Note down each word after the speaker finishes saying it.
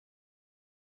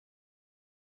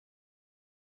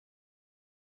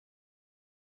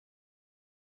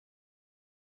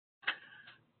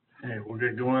Okay, we'll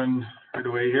get going right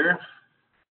away here.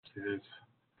 See, there's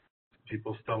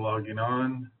people still logging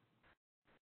on.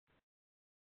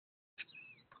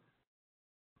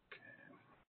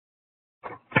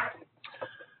 Okay.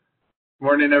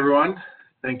 Morning, everyone.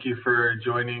 Thank you for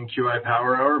joining QI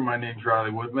Power Hour. My name is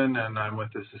Riley Woodman, and I'm with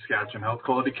the Saskatchewan Health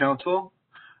Quality Council.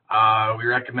 We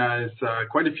recognize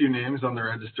quite a few names on the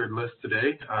registered list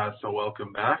today, so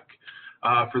welcome back.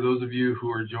 For those of you who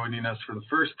are joining us for the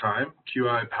first time,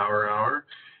 QI Power Hour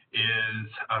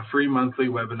is a free monthly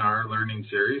webinar learning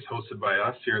series hosted by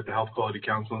us here at the Health Quality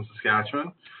Council in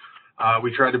Saskatchewan.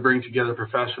 We try to bring together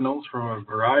professionals from a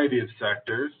variety of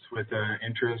sectors with an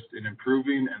interest in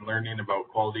improving and learning about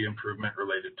quality improvement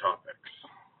related topics.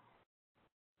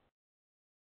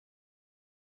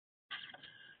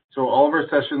 So all of our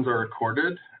sessions are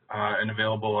recorded and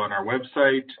available on our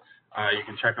website. You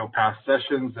can check out past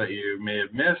sessions that you may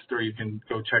have missed, or you can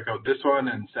go check out this one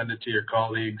and send it to your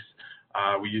colleagues.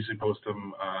 We usually post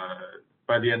them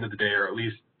by the end of the day, or at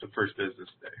least the first business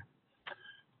day.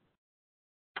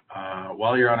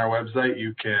 While you're on our website,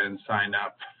 you can sign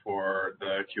up for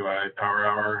the QI Power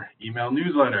Hour email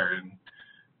newsletter and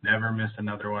never miss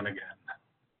another one again.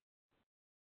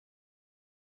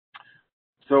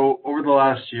 So over the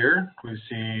last year, we've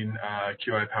seen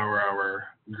QI Power Hour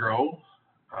grow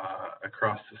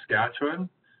across Saskatchewan.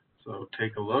 So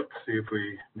take a look, see if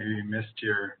we maybe missed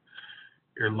your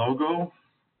logo.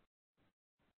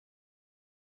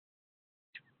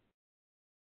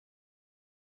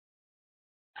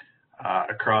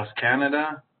 Across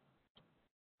Canada,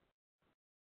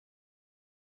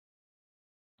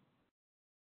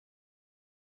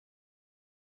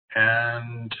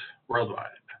 and worldwide.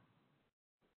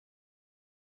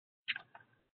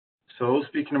 So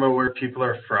speaking about where people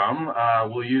are from,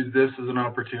 we'll use this as an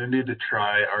opportunity to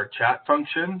try our chat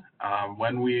function.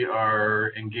 When we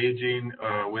are engaging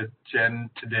with Jen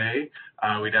today,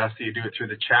 we'd ask that you do it through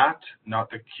the chat,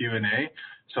 not the Q&A.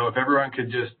 So if everyone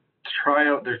could just try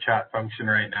out their chat function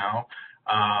right now.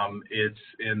 It's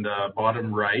in the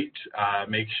bottom right.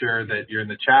 Make sure that you're in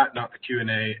the chat, not the Q&A,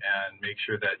 and make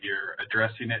sure that you're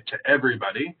addressing it to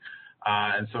everybody.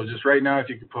 And so just right now, if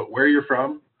you could put where you're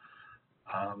from,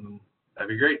 that'd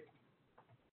be great.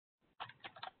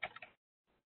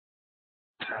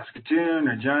 Saskatoon,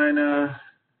 Regina,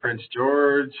 Prince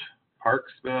George,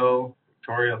 Parksville,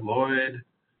 Victoria, Lloyd,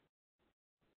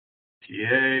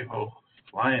 TA, oh,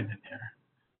 flying in here.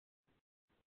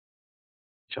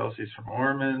 Chelsea's from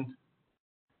Ormond.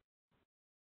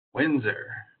 Windsor,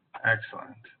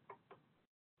 excellent.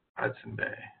 Hudson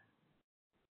Bay.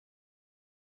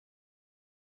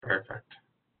 Perfect.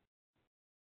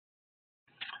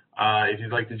 If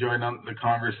you'd like to join on the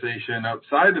conversation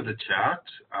outside of the chat,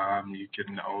 you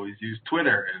can always use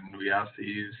Twitter, and we ask that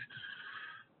you use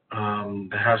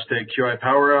the hashtag QI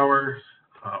Power Hour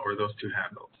or those two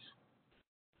handles.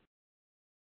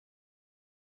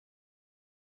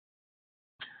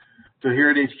 So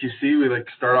here at HQC, we like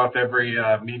to start off every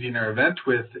meeting or event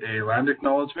with a land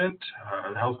acknowledgement.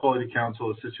 The Health Quality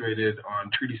Council is situated on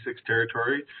Treaty 6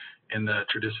 territory in the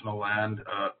traditional land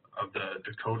of the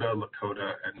Dakota,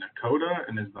 Lakota, and Nakota,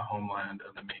 and is the homeland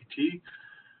of the Métis.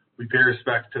 We pay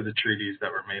respect to the treaties that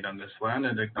were made on this land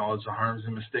and acknowledge the harms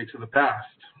and mistakes of the past.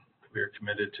 We are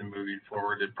committed to moving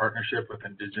forward in partnership with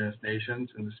Indigenous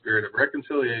nations in the spirit of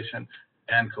reconciliation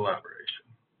and collaboration.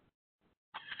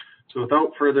 So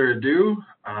without further ado,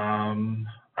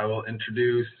 I will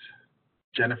introduce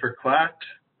Jennifer Klatt,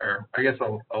 or I guess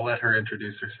I'll let her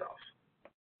introduce herself.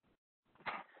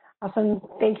 Awesome.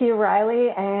 Thank you,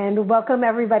 Riley, and welcome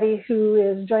everybody who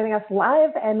is joining us live,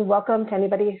 and welcome to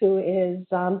anybody who is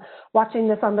watching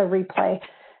this on the replay.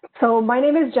 So my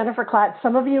name is Jennifer Klatt.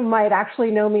 Some of you might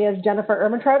actually know me as Jennifer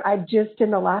Ermintrout. I just,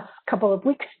 in the last couple of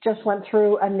weeks, just went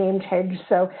through a name change.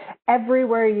 So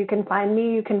everywhere you can find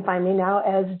me now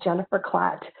as Jennifer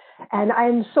Klatt. And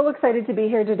I'm so excited to be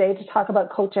here today to talk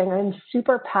about coaching. I'm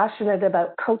super passionate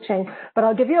about coaching, but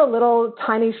I'll give you a little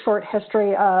tiny short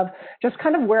history of just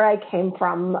kind of where I came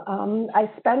from. I'm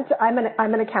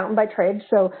an accountant by trade,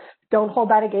 so don't hold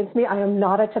that against me. I am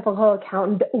not a typical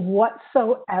accountant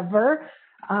whatsoever.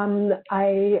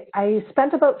 I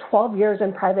spent about 12 years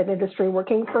in private industry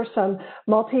working for some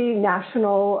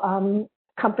multinational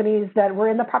companies that were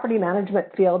in the property management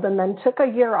field, and then took a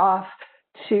year off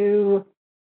to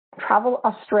travel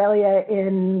Australia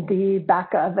in the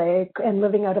back of and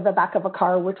living out of the back of a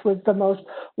car, which was the most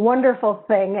wonderful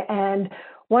thing. And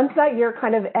once that year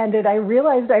kind of ended, I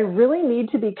realized I really need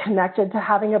to be connected to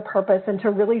having a purpose and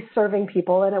to really serving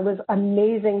people. And it was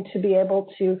amazing to be able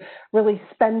to really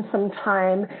spend some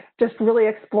time just really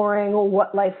exploring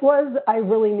what life was. I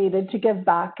really needed to give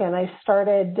back. And I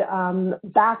started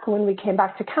back when we came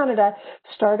back to Canada,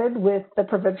 started with the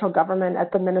provincial government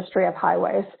at the Ministry of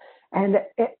Highways. And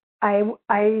I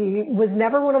was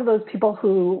never one of those people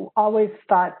who always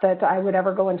thought that I would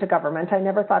ever go into government. I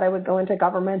never thought I would go into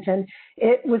government. And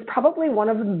it was probably one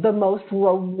of the most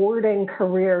rewarding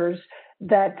careers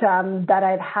that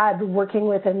I've had working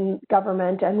within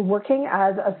government and working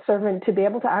as a servant to be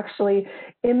able to actually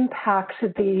impact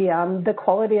the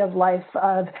quality of life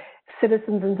of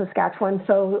citizens in Saskatchewan.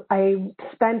 So I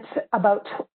spent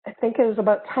I think it was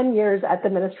about 10 years at the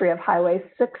Ministry of Highways,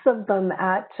 6 of them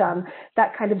at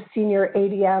that kind of senior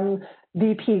ADM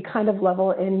VP kind of level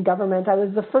in government. I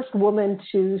was the first woman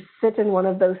to sit in one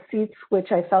of those seats,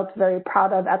 which I felt very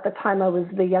proud of. At the time, I was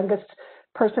the youngest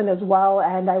person as well,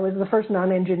 and I was the first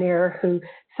non-engineer who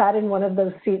sat in one of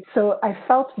those seats. So I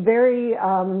felt very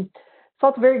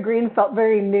green, felt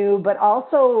very new, but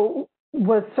also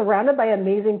was surrounded by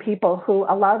amazing people who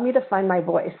allowed me to find my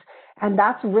voice. And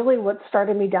that's really what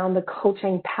started me down the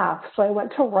coaching path. So I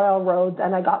went to Royal Roads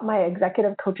and I got my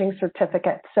executive coaching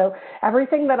certificate. So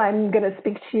everything that I'm going to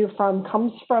speak to you from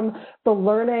comes from the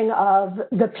learning of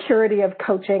the purity of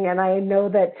coaching. And I know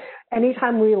that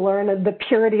anytime we learn the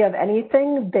purity of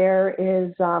anything,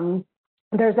 there's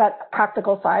that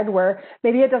practical side where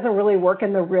maybe it doesn't really work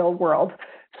in the real world.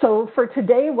 So for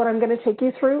today, what I'm going to take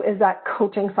you through is that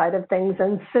coaching side of things.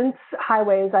 And since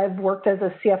Highways, I've worked as a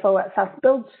CFO at SAS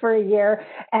Builds for a year.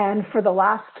 And for the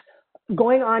last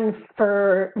going on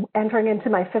for entering into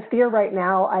my 5th year right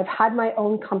now, I've had my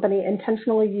own company,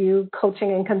 Intentionally You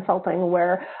Coaching and Consulting,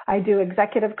 where I do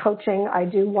executive coaching, I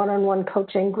do one-on-one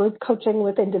coaching, group coaching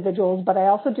with individuals, but I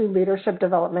also do leadership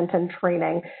development and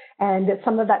training. And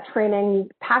some of that training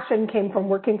passion came from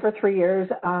working for 3 years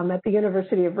at the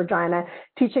University of Regina,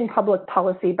 teaching public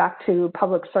policy back to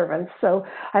public servants. So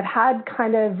I've had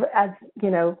kind of, as you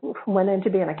know, went in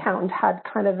to be an accountant, had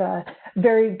kind of a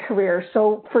varied career.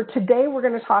 So for today, we're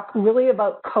going to talk really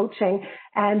about coaching.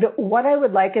 And what I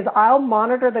would like is I'll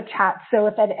monitor the chat. So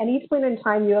if at any point in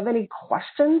time you have any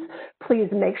questions, please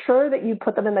make sure that you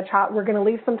put them in the chat. We're going to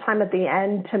leave some time at the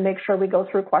end to make sure we go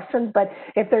through questions. But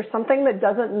if there's something that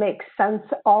doesn't make sense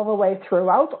all the way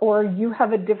throughout, or you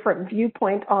have a different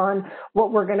viewpoint on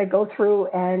what we're going to go through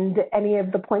and any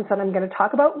of the points that I'm going to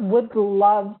talk about, would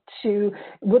love to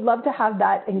have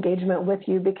that engagement with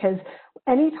you, because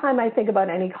anytime I think about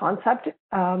any concept,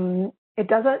 it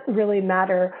doesn't really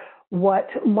matter what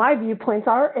my viewpoints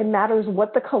are. It matters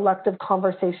what the collective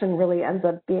conversation really ends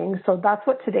up being. So that's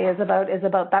what today is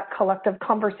about that collective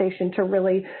conversation to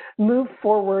really move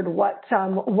forward what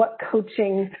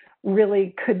coaching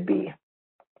really could be.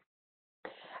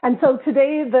 And so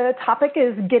today the topic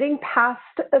is getting past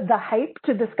the hype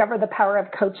to discover the power of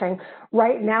coaching.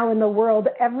 Right now in the world,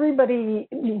 everybody,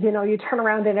 you turn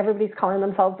around and everybody's calling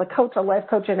themselves a coach, a life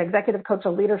coach, an executive coach, a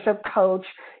leadership coach,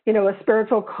 a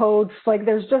spiritual coach. Like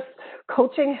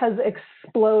coaching has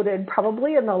exploded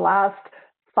probably in the last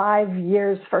 5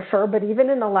 years for sure, but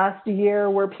even in the last year,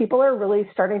 where people are really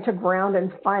starting to ground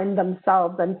and find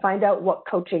themselves and find out what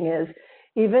coaching is.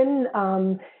 Even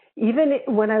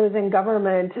when I was in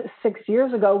government 6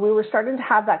 years ago, we were starting to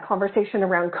have that conversation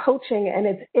around coaching, and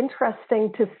it's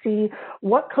interesting to see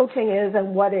what coaching is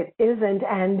and what it isn't.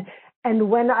 And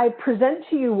when I present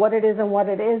to you what it is and what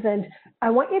it isn't, I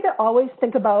want you to always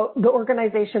think about the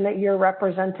organization that you're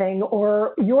representing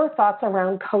or your thoughts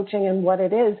around coaching and what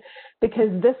it is, because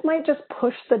this might just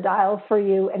push the dial for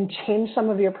you and change some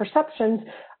of your perceptions.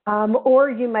 Or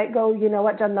you might go, you know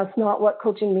what, Jen, that's not what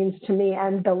coaching means to me.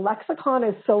 And the lexicon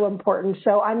is so important.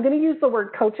 So I'm going to use the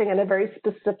word coaching in a very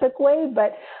specific way,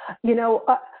 but,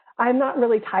 I'm not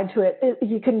really tied to it.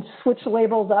 You can switch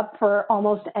labels up for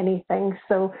almost anything.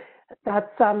 So that's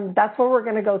what we're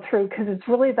going to go through, because it's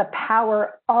really the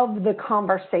power of the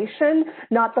conversation,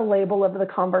 not the label of the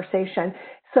conversation.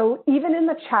 So even in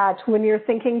the chat, when you're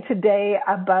thinking today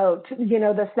about,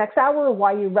 this next hour,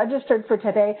 why you registered for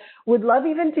today, would love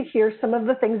even to hear some of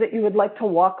the things that you would like to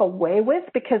walk away with,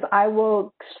 because I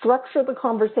will structure the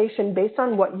conversation based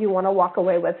on what you want to walk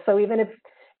away with. So even if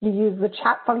you use the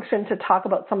chat function to talk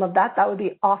about some of that, that would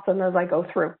be awesome as I go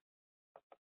through.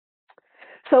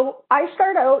 So I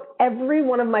start out every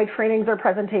one of my trainings or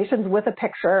presentations with a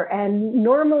picture, and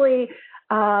normally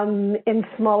in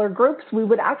smaller groups, we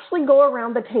would actually go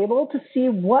around the table to see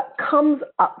what comes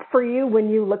up for you when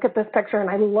you look at this picture. And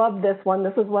I love this one.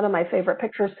 This is one of my favorite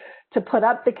pictures to put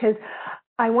up, because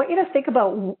I want you to think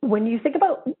about, when you think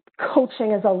about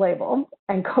coaching as a label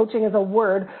and coaching as a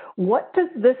word, what does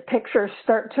this picture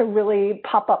start to really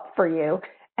pop up for you?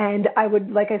 And I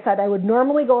would, like I said, I would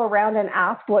normally go around and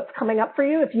ask what's coming up for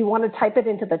you. If you want to type it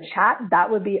into the chat, that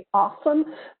would be awesome.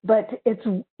 But it's,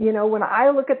 you know, when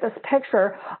I look at this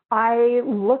picture, I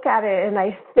look at it and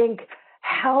I think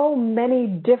how many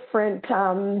different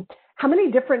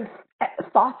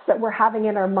thoughts that we're having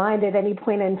in our mind at any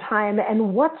point in time,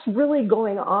 and what's really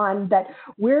going on, that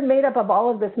we're made up of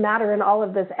all of this matter and all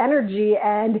of this energy,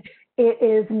 and it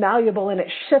is malleable and it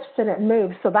shifts and it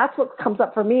moves. So that's what comes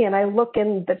up for me. And I look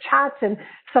in the chats, and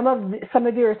some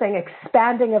of you are saying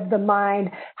expanding of the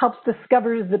mind helps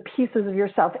discover the pieces of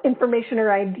yourself, information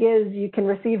or ideas you can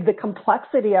receive, the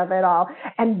complexity of it all.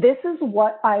 And this is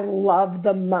what I love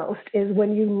the most, is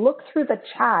when you look through the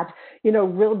chat, you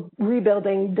know,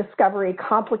 rebuilding, discovery,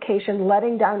 complication,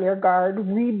 letting down your guard,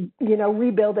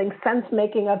 rebuilding, sense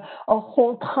making of a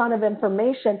whole ton of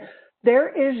information. There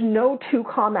is no two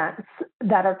comments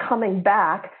that are coming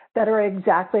back that are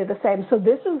exactly the same. So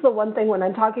this is the one thing when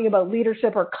I'm talking about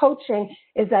leadership or coaching,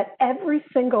 is that every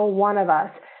single one of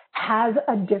us has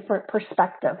a different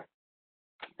perspective.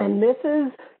 And this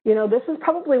is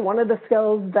probably one of the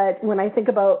skills that, when I think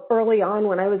about early on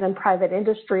when I was in private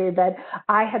industry, that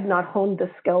I had not honed the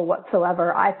skill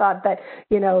whatsoever. I thought that,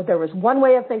 you know, there was one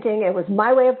way of thinking, it was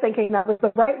my way of thinking, that was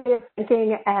the right way of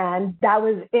thinking, and that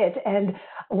was it. And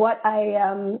what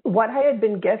I had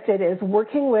been gifted is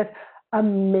working with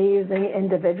amazing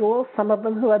individuals, some of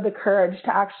them who had the courage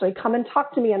to actually come and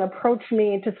talk to me and approach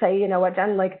me to say, you know what,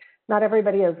 Jen, like, not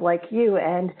everybody is like you.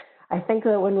 And I think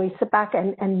that when we sit back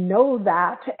and know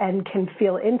that and can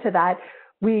feel into that,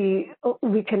 we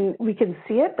can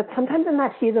see it. But sometimes in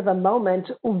that heat of the moment,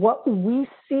 what we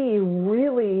see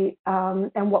really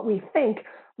and what we think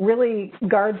really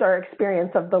guards our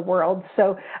experience of the world.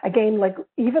 So again, like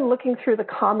even looking through the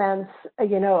comments,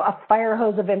 you know, a fire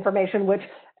hose of information, which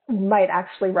might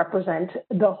actually represent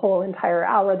the whole entire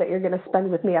hour that you're going to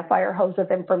spend with me, a fire hose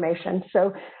of information.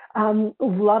 So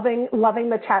loving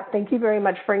the chat. Thank you very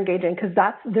much for engaging, because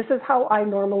this is how I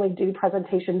normally do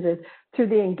presentations, is through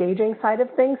the engaging side of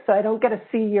things. So I don't get to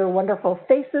see your wonderful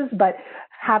faces, but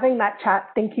having that chat,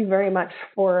 thank you very much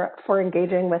for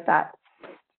engaging with that.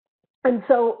 And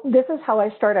so this is how I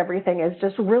start everything, is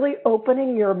just really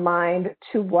opening your mind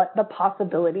to what the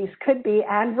possibilities could be,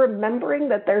 and remembering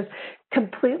that there's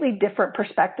completely different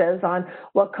perspectives on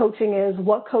what coaching is,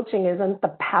 what coaching isn't,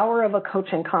 the power of a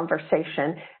coaching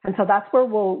conversation. And so that's where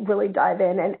we'll really dive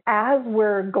in. And as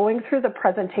we're going through the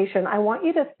presentation, I want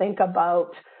you to think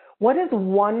about, what is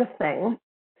one thing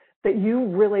that you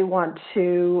really want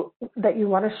to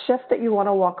shift, that you want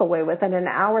to walk away with. In an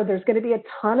hour, there's going to be a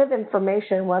ton of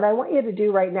information. What I want you to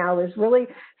do right now is really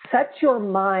set your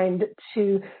mind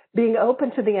to being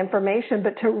open to the information,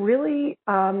 but to really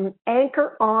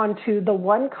anchor on to the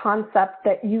one concept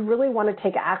that you really want to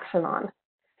take action on.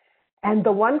 And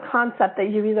the one concept that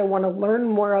you either want to learn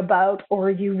more about, or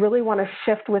you really want to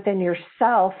shift within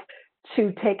yourself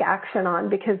to take action on.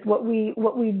 Because what we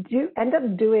do end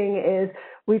up doing is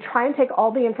we try and take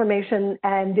all the information,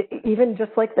 and even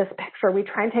just like this picture, we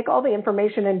try and take all the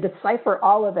information and decipher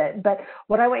all of it. But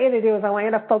what I want you to do is I want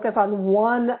you to focus on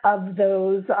one of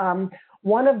those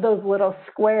little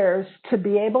squares to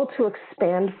be able to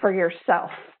expand for yourself.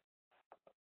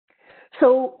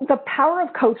 So the power of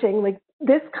coaching, like,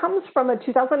 this comes from a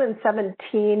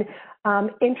 2017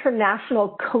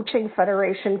 International Coaching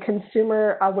Federation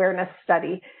Consumer Awareness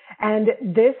Study. And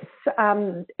this,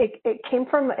 it came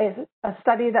from a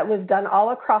study that was done all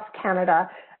across Canada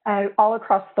and all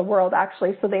across the world,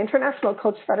 actually. So the International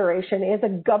Coach Federation is a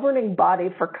governing body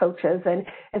for coaches, and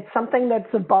it's something that's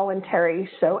voluntary.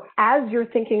 So as you're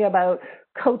thinking about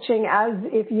coaching, as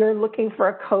if you're looking for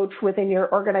a coach within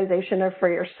your organization or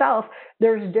for yourself,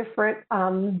 there's different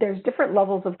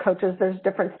levels of coaches. There's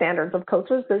different standards of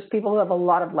coaches. There's people who have a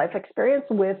lot of life experience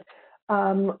with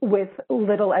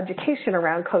little education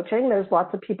around coaching. There's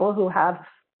lots of people who have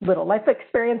little life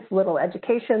experience, little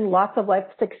education, lots of life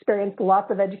experience,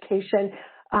 lots of education.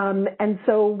 And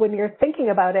so when you're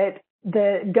thinking about it,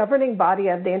 the governing body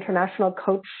of the International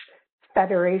Coach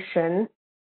Federation,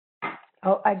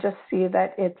 I just see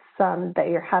that it's that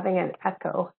you're having an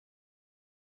echo.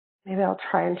 Maybe I'll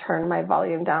try and turn my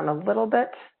volume down a little bit.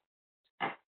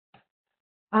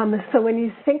 So when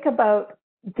you think about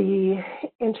the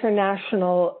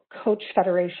International Coach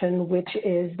Federation, which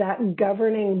is that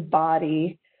governing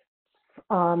body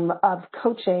of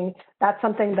coaching, that's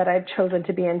something that I've chosen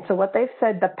to be in. So what they've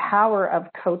said, the power of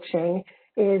coaching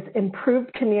is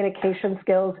improved communication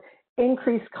skills,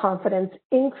 increased confidence,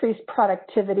 increased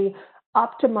productivity,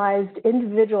 optimized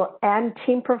individual and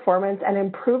team performance, and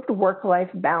improved work-life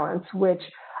balance, which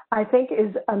I think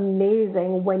is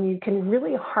amazing when you can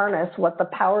really harness what the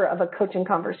power of a coaching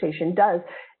conversation does.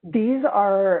 This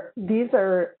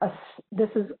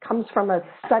comes from a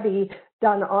study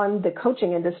done on the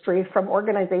coaching industry from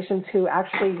organizations who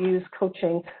actually use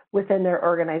coaching within their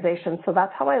organization. So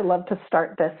that's how I love to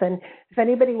start this. And if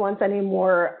anybody wants any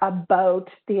more about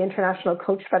the International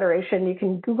Coach Federation, you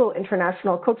can Google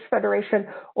International Coach Federation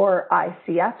or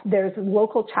ICF. There's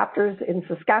local chapters in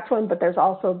Saskatchewan, but there's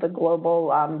also the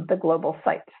global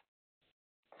site.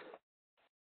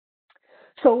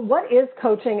 So what is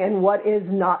coaching and what is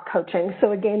not coaching?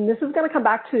 So again, this is going to come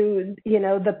back to,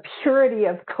 the purity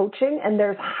of coaching, and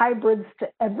there's hybrids to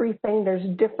everything. There's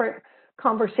different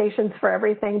conversations for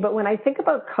everything. But when I think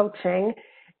about coaching,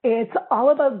 it's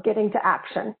all about getting to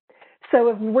action. So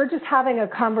if we're just having a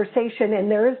conversation and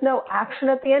there is no action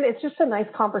at the end, it's just a nice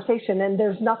conversation, and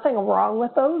there's nothing wrong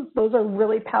with those. Those are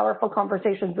really powerful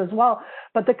conversations as well.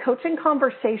 But the coaching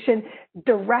conversation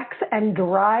directs and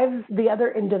drives the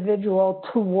other individual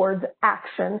towards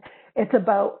action. It's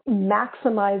about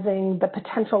maximizing the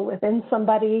potential within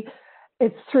somebody.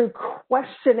 It's through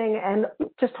questioning and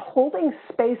just holding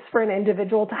space for an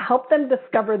individual to help them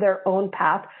discover their own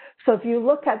path. So if you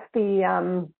look at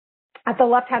the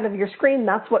left hand of your screen,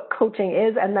 that's what coaching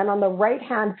is. And then on the right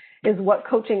hand is what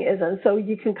coaching isn't. So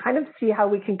you can kind of see how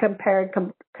we can compare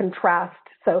and contrast.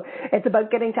 So it's about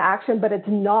getting to action, but it's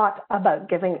not about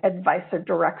giving advice or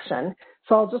direction.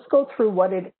 So I'll just go through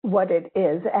what it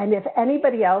is. And if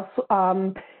anybody else,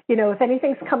 if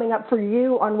anything's coming up for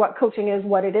you on what coaching is,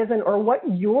 what it isn't, or what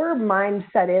your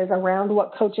mindset is around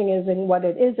what coaching is and what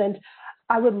it isn't,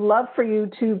 I would love for you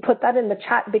to put that in the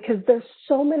chat, because there's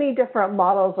so many different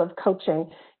models of coaching.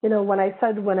 When I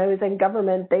was in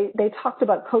government, they talked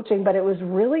about coaching, but it was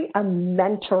really a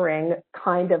mentoring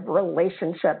kind of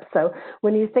relationship. So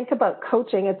when you think about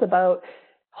coaching, it's about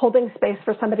holding space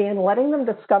for somebody and letting them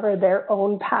discover their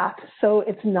own path. So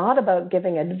it's not about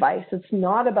giving advice. It's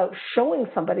not about showing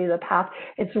somebody the path.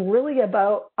 It's really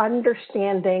about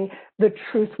understanding the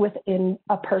truth within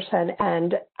a person.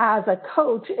 And as a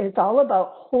coach, it's all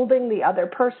about holding the other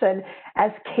person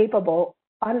as capable,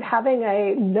 on having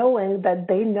a knowing that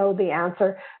they know the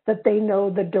answer, that they know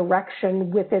the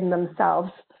direction within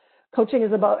themselves. Coaching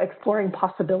is about exploring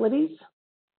possibilities.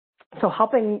 So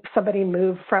helping somebody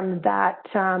move from that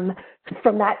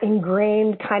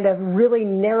ingrained kind of really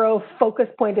narrow focus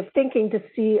point of thinking to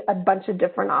see a bunch of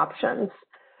different options.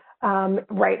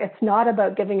 Right? It's not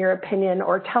about giving your opinion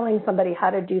or telling somebody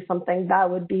how to do something.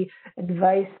 That would be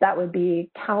advice. That would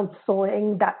be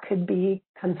counseling. That could be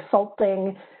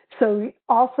consulting. So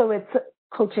also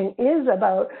coaching is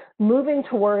about moving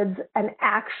towards an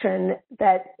action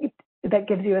that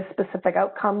gives you a specific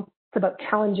outcome. It's about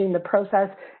challenging the process.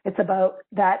 It's about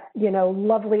that,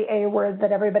 lovely A word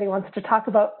that everybody wants to talk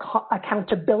about,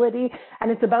 accountability. And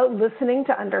it's about listening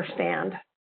to understand.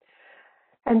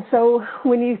 And so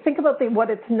when you think about what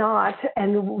it's not,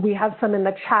 and we have some in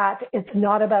the chat, it's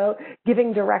not about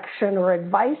giving direction or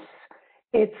advice.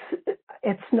 It's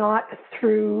not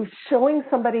through showing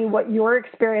somebody what your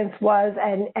experience was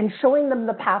and showing them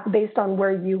the path based on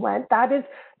where you went.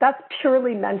 That's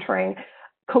purely mentoring.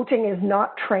 Coaching is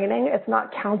not training. It's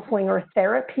not counseling or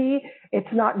therapy. It's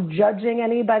not judging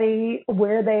anybody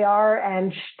where they are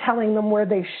and telling them where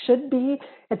they should be.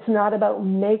 It's not about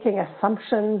making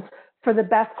assumptions for the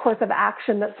best course of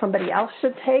action that somebody else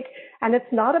should take. And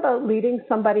it's not about leading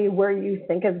somebody where you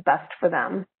think is best for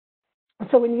them.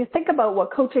 So when you think about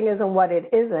what coaching is and what it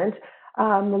isn't,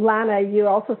 Lana, you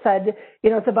also said,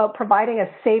 it's about providing a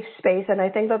safe space. And I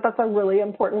think that that's a really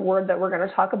important word that we're going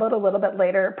to talk about a little bit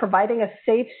later, providing a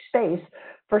safe space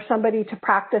for somebody to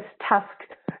practice, test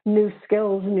new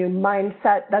skills, new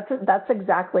mindset. That's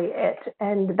exactly it.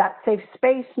 And that safe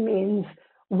space means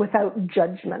without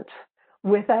judgment,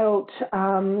 without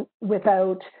having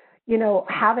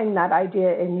that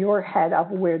idea in your head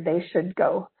of where they should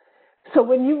go. So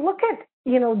when you look at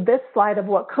this slide of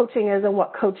what coaching is and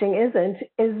what coaching isn't,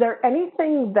 is there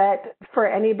anything that for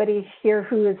anybody here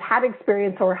who has had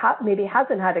experience or maybe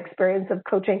hasn't had experience of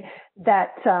coaching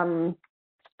that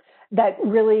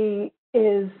really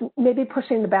is maybe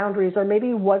pushing the boundaries or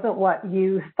maybe wasn't what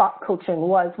you thought coaching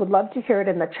was? Would love to hear it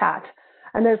in the chat.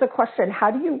 And there's a question, how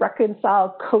do you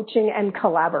reconcile coaching and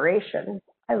collaboration?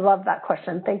 I love that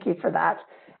question. Thank you for that.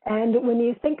 And when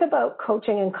you think about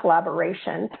coaching and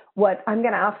collaboration, I'm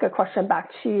going to ask a question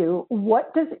back to you.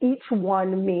 What does each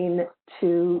one mean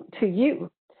to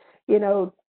you?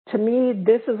 To me,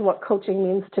 this is what coaching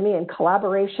means to me, and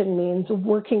collaboration means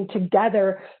working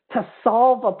together to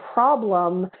solve a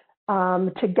problem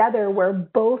together where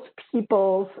both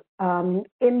people's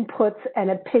inputs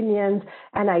and opinions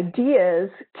and ideas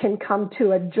can come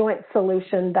to a joint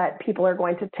solution that people are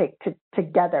going to take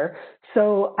together.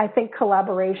 So I think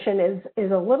collaboration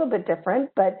is a little bit different,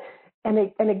 but and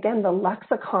again, the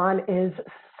lexicon is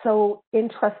so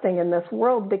interesting in this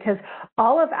world because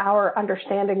all of our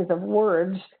understandings of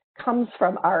words comes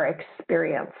from our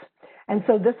experience. And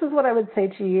so this is what I would say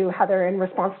to you, Heather, in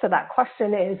response to that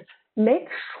question is make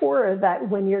sure that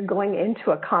when you're going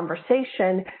into a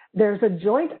conversation, there's a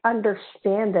joint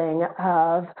understanding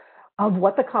of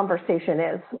what the conversation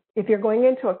is. If you're going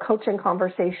into a coaching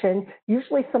conversation,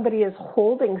 usually somebody is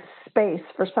holding space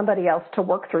for somebody else to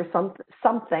work through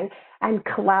something. And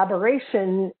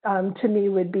collaboration, to me,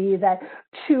 would be that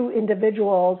two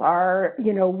individuals are,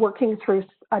 working through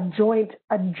a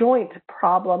joint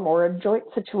problem or a joint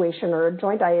situation or a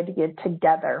joint idea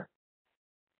together.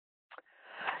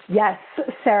 Yes,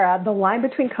 Sarah, the line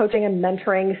between coaching and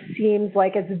mentoring seems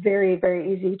like it's very,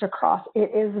 very easy to cross.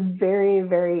 It is very,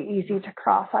 very easy to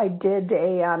cross. I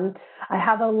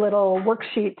have a little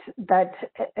worksheet that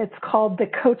it's called the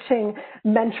coaching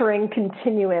mentoring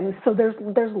continuum. So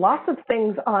there's lots of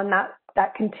things on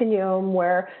that continuum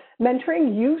where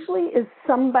mentoring usually is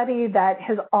somebody that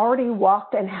has already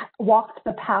walked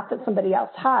the path that somebody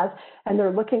else has, and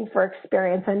they're looking for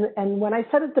experience. And when I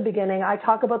said at the beginning, I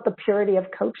talk about the purity of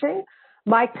coaching.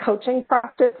 My coaching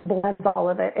practice blends all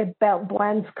of it. It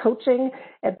blends coaching,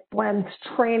 it blends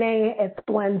training, it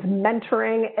blends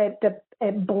mentoring,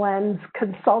 it blends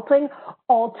consulting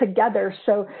all together.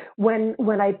 So when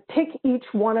I pick each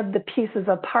one of the pieces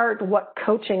apart, what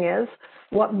coaching is,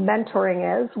 what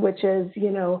mentoring is, which is,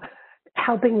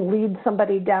 helping lead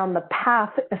somebody down the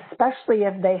path, especially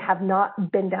if they have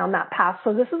not been down that path.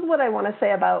 So this is what I want to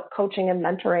say about coaching and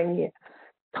mentoring.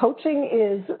 Coaching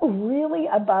is really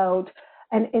about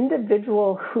an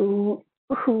individual who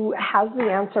has the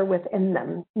answer within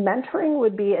them. Mentoring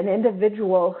would be an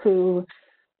individual who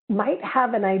might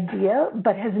have an idea,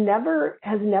 but has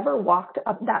never walked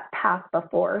up that path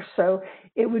before. So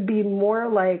it would be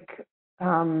more like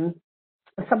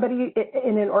somebody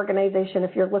in an organization,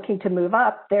 if you're looking to move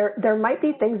up, there might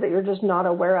be things that you're just not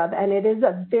aware of, and it is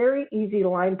a very easy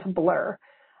line to blur.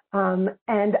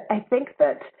 And I think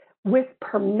that with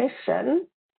permission,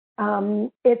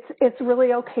 it's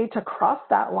really okay to cross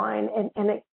that line.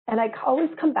 And I always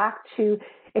come back to,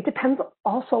 it depends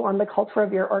also on the culture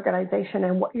of your organization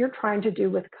and what you're trying to do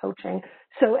with coaching.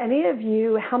 So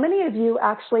how many of you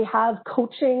actually have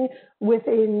coaching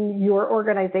within your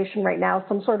organization right now,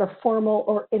 some sort of formal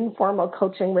or informal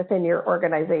coaching within your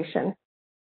organization?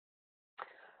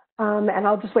 And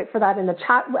I'll just wait for that in the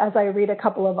chat as I read a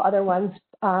couple of other ones.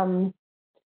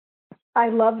 I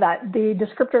love that. The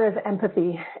descriptor is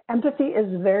empathy. Empathy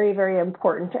is very, very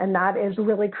important, and that is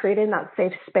really creating that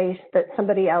safe space that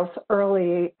somebody else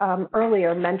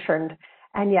earlier mentioned.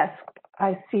 And yes,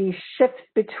 I see shifts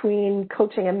between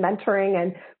coaching and mentoring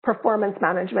and performance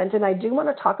management. And I do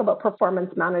want to talk about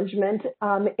performance management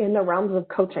in the realms of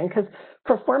coaching, because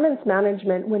performance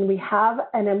management, when we have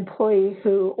an employee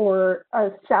or a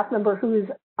staff member who is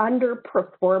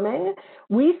underperforming,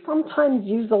 we sometimes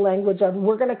use the language of,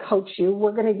 we're going to coach you,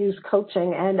 we're going to use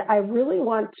coaching. And I really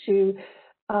want to,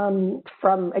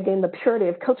 from, again, the purity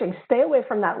of coaching, stay away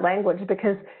from that language,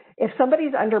 because if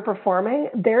somebody's underperforming,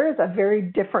 there is a very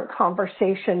different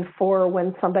conversation for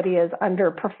when somebody is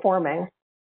underperforming.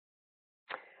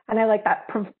 And I like that.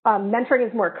 Mentoring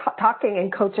is more talking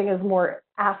and coaching is more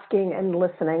asking and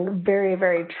listening. Very,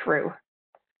 very true.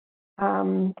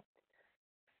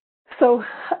 So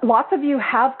lots of you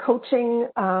have coaching,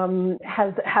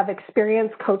 have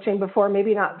experienced coaching before,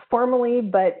 maybe not formally,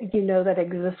 but you know that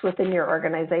exists within your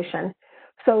organization.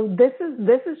 So this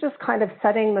is just kind of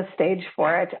setting the stage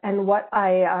for it. And what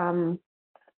I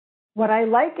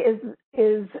like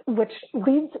is which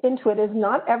leads into it, is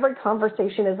not every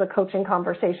conversation is a coaching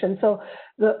conversation. So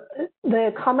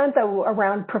the comment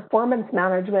around performance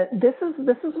management, this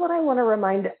is what I want to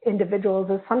remind individuals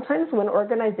is sometimes when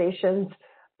organizations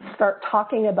start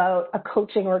talking about a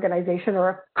coaching organization or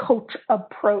a coach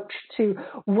approach to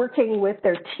working with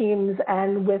their teams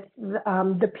and with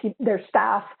their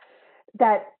staff,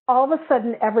 that all of a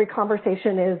sudden every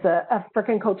conversation is a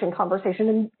freaking coaching conversation.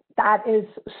 And that is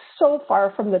so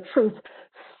far from the truth.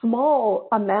 Small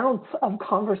amounts of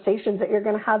conversations that you're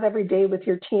going to have every day with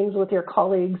your teams, with your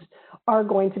colleagues, are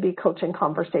going to be coaching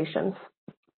conversations.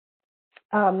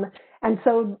 And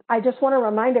so I just want to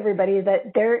remind everybody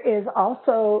that there is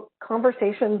also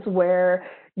conversations where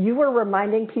you are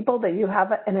reminding people that you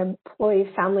have an employee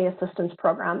family assistance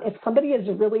program. If somebody is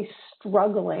really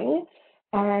struggling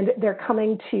and they're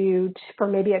coming to you for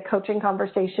maybe a coaching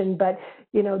conversation, but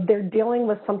they're dealing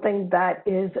with something that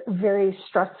is very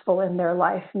stressful in their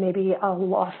life, maybe a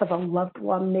loss of a loved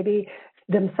one, maybe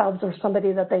themselves or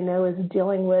somebody that they know is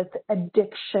dealing with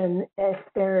addiction, if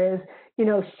there is,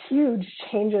 huge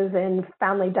changes in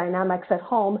family dynamics at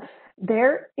home,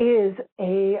 there is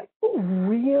a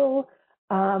real,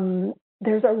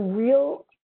 there's a real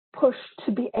push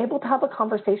to be able to have a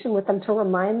conversation with them, to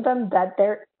remind them that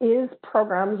there is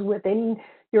programs within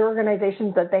your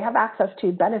organizations that they have access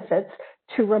to, benefits,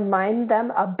 to remind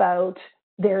them about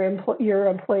your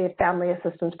employee family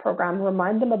assistance program,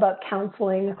 remind them about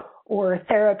counseling or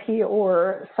therapy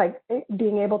or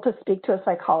being able to speak to a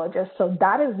psychologist. So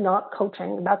that is not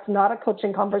coaching. That's not a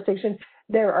coaching conversation.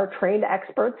 There are trained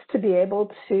experts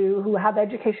who have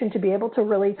education to be able to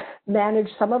really manage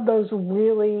some of those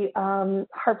really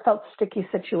heartfelt, sticky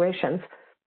situations.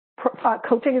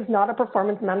 Coaching is not a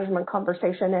performance management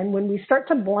conversation. And when we start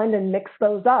to blend and mix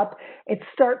those up, it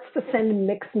starts to send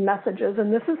mixed messages.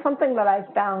 And this is something that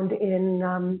I've found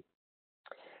in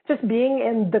just being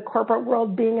in the corporate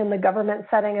world, being in the government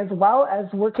setting, as well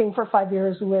as working for 5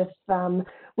 years with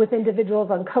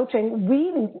individuals on coaching.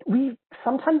 We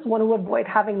sometimes want to avoid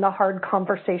having the hard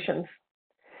conversations.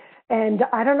 And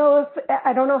I don't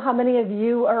know how many of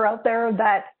you are out there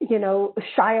that,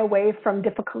 shy away from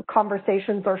difficult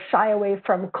conversations or shy away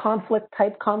from conflict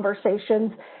type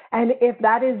conversations. And if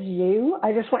that is you,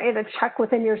 I just want you to check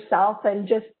within yourself and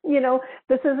just,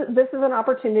 this is an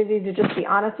opportunity to just be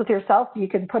honest with yourself. You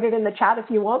can put it in the chat if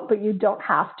you want, but you don't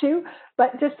have to.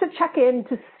 But just to check in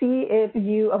to see if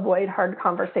you avoid hard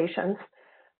conversations,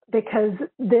 because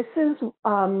this is,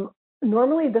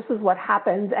 normally this is what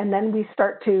happens, and then we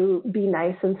start to be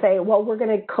nice and say, well, we're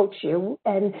going to coach you,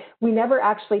 and we never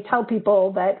actually tell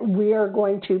people that we are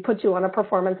going to put you on a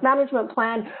performance management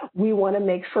plan. We want to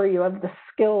make sure you have the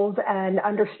skills and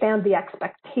understand the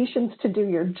expectations to do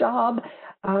your job,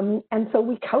 and so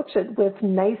we couch it with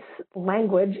nice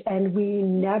language, and we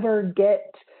never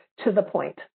get to the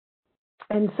point.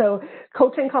 And so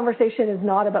coaching conversation is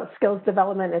not about skills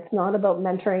development. It's not about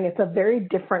mentoring. It's a very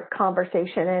different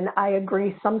conversation. And I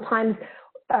agree, sometimes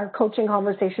our coaching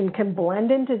conversation can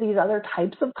blend into these other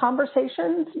types of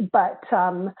conversations, but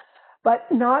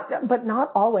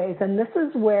not always. And this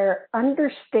is where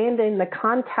understanding the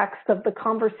context of the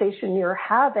conversation you're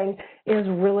having is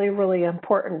really, really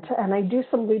important. And I do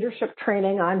some leadership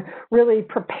training on really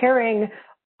preparing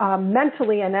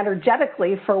mentally and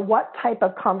energetically for what type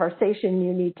of conversation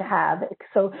you need to have.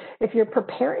 So if you're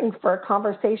preparing for a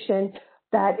conversation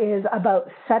that is about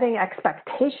setting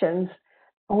expectations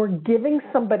or giving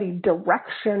somebody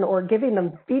direction or giving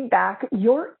them feedback,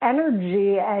 your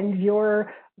energy and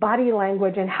your body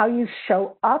language and how you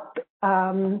show up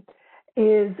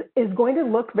is going to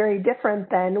look very different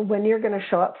than when you're going to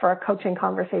show up for a coaching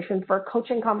conversation. For a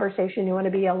coaching conversation, you want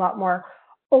to be a lot more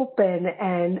open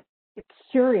and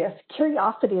curious.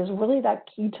 Curiosity is really that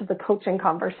key to the coaching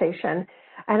conversation.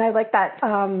 And I like that.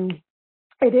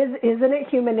 Isn't it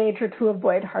human nature to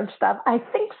avoid hard stuff? I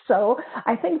think so.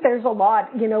 I think there's a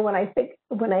lot, when I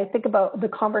think about the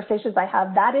conversations I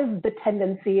have, that is the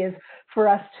tendency, is for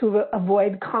us to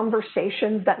avoid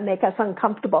conversations that make us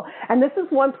uncomfortable. And this is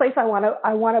one place I want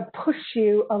to push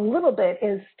you a little bit,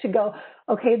 is to go,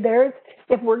 okay,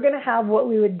 if we're going to have what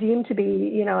we would deem to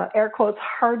be, air quotes,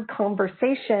 hard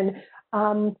conversation,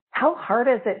 how hard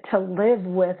is it to live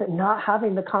with not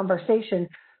having the conversation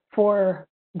for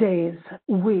days,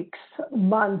 weeks,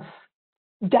 months,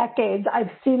 decades? I've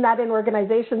seen that in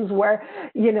organizations where,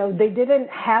 they didn't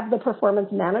have the performance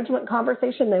management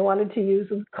conversation. They wanted to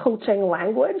use coaching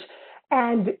language,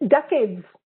 and decades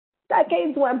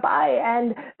went by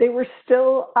and they were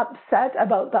still upset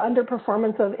about the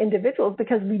underperformance of individuals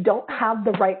because we don't have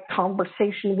the right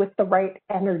conversation with the right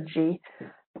energy.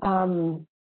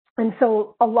 And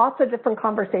so lots of different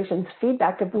conversations,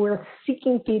 feedback, if we're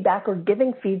seeking feedback or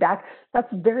giving feedback, that's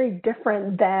very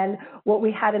different than what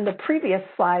we had in the previous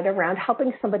slide around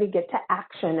helping somebody get to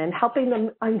action and helping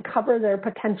them uncover their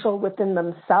potential within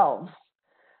themselves.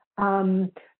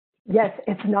 Yes,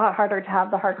 it's not harder to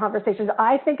have the hard conversations.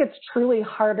 I think it's truly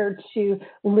harder to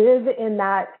live in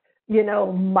that,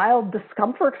 mild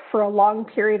discomfort for a long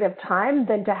period of time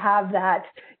than to have that,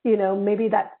 maybe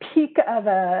that peak of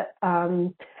a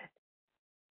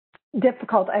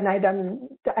difficult, and I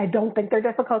don't think they're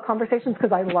difficult conversations,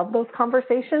 because I love those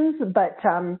conversations, but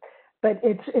but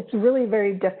it's really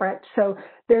very different. So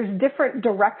there's different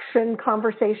direction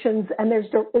conversations, and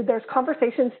there's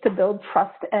conversations to build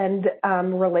trust and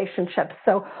relationships.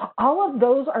 So all of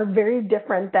those are very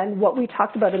different than what we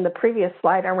talked about in the previous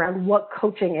slide around what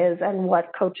coaching is and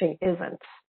what coaching isn't.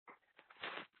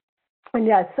 And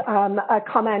yes, a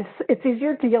comment, it's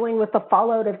easier dealing with the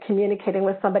fallout of communicating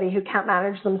with somebody who can't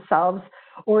manage themselves,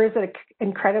 or is it an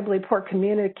incredibly poor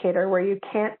communicator where you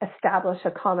can't establish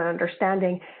a common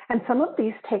understanding? And some of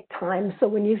these take time. So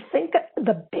when you think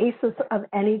the basis of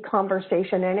any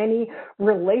conversation and any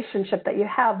relationship that you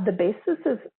have, the basis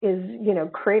is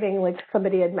creating, like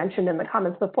somebody had mentioned in the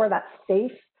comments before, that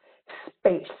safe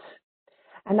space.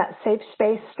 And that safe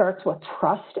space starts with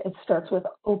trust. It starts with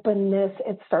openness.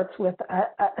 It starts with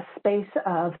a space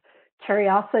of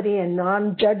curiosity and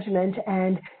non-judgment.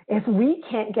 And if we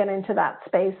can't get into that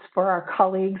space for our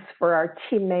colleagues, for our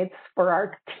teammates, for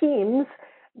our teams,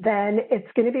 then it's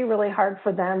going to be really hard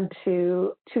for them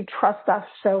to trust us.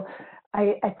 So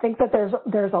I think that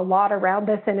there's a lot around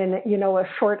this, and in a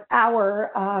short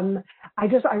hour,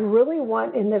 I really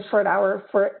want in this short hour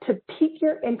for it to pique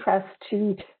your interest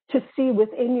to see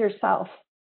within yourself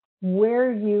where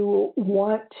you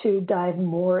want to dive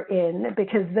more in,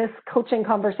 because this coaching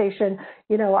conversation,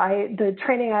 the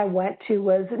training I went to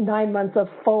was 9 months of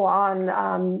full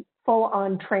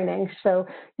on training. So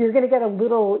you're going to get a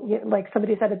little, like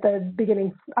somebody said at the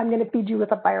beginning, I'm going to feed you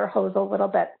with a fire hose a little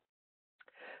bit.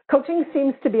 Coaching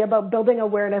seems to be about building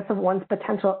awareness of one's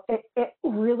potential.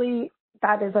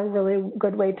 That is a really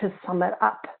good way to sum it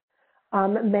up.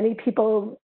 Many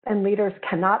people and leaders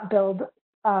cannot build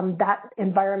that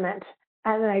environment.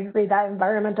 And I agree, that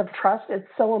environment of trust is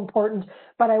so important.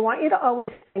 But I want you to always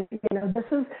think,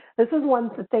 this is one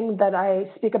thing that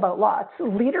I speak about lots.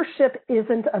 Leadership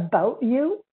isn't about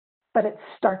you, but it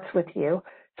starts with you.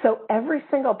 So every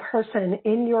single person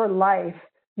in your life,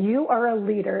 you are a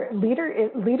leader.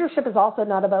 Leadership is also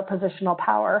not about positional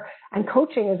power, and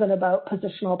coaching isn't about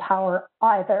positional power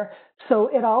either. So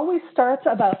it always starts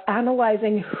about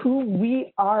analyzing who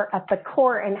we are at the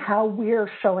core and how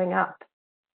we're showing up.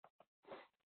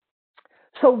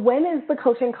 So when is the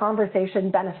coaching conversation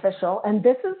beneficial? And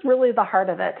this is really the heart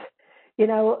of it.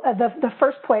 The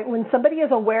first point, when somebody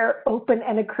is aware, open,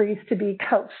 and agrees to be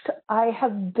coached. I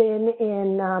have been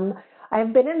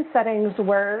in settings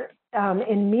where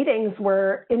in meetings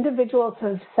where individuals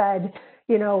have said,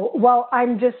 well,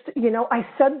 I'm just, I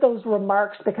said those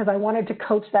remarks because I wanted to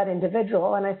coach that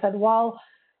individual. And I said, well,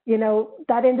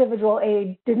 that individual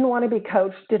A didn't want to be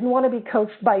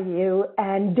coached by you,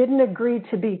 and didn't agree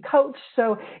to be coached.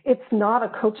 So it's not a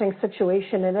coaching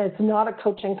situation, and it's not a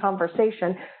coaching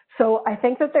conversation. So I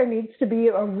think that there needs to be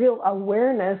a real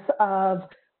awareness of,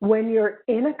 when you're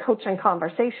in a coaching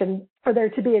conversation, for there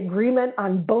to be agreement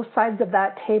on both sides of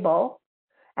that table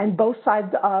and both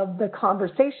sides of the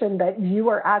conversation that you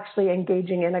are actually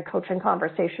engaging in a coaching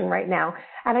conversation right now.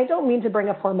 And I don't mean to bring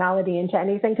a formality into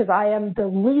anything, because I am the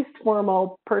least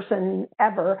formal person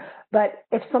ever. But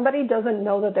if somebody doesn't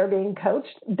know that they're being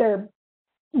coached, they're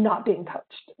not being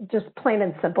coached. Just plain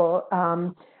and simple,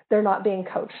 they're not being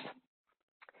coached.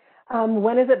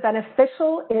 When is it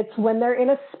beneficial? It's when they're in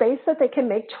a space that they can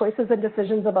make choices and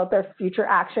decisions about their future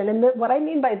action. And what I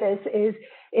mean by this is,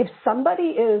 if somebody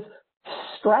is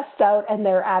stressed out and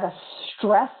they're at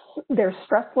their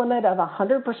stress limit of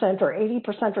 100% or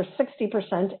 80% or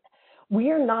 60%,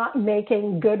 we are not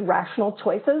making good rational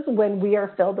choices when we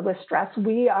are filled with stress.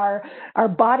 Our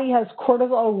body has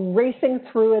cortisol racing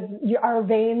through our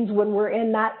veins when we're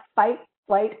in that fight,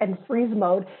 flight, and freeze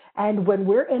mode. And when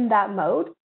we're in that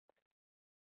mode,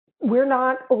 we're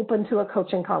not open to a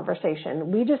coaching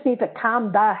conversation. We just need to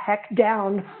calm the heck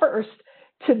down first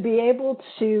to be able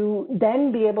to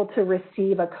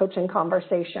receive a coaching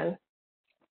conversation.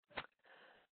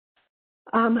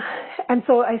 And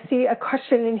so I see a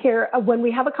question in here. When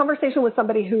we have a conversation with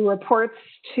somebody who reports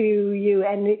to you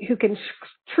and who can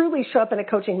truly show up in a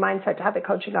coaching mindset to have the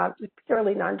coaching on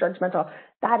purely non-judgmental,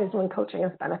 that is when coaching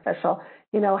is beneficial.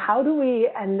 How do we,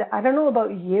 and I don't know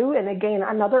about you, and again,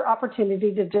 another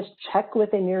opportunity to just check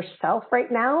within yourself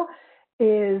right now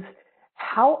is,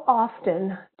 how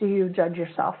often do you judge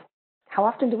yourself? How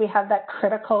often do we have that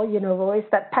critical, voice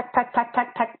that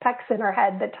pecks in our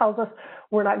head that tells us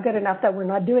we're not good enough, that we're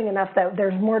not doing enough, that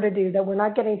there's more to do, that we're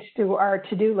not getting to our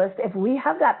to-do list? If we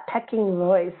have that pecking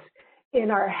voice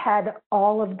in our head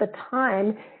all of the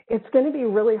time, it's going to be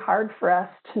really hard for us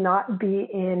to not be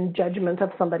in judgment of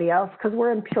somebody else, because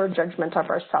we're in pure judgment of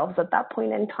ourselves at that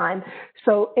point in time.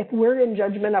 So if we're in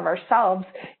judgment of ourselves,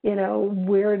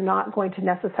 we're not going to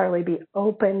necessarily be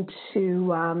open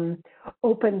to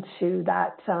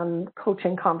that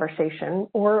coaching conversation,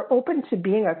 or open to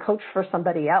being a coach for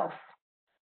somebody else.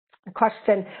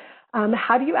 Question: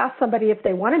 how do you ask somebody if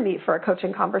they want to meet for a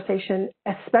coaching conversation,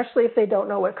 especially if they don't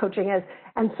know what coaching is?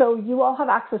 And so you all have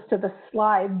access to the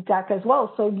slide deck as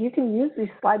well. So you can use these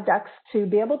slide decks to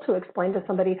be able to explain to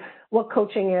somebody what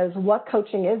coaching is,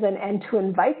 and to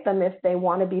invite them if they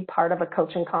want to be part of a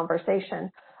coaching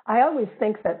conversation. I always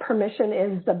think that permission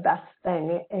is the best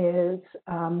thing,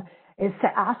 is to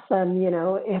ask them,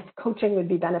 if coaching would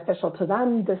be beneficial to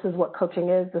them. This is what coaching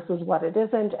is, this is what it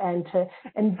isn't, and to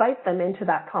invite them into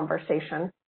that conversation.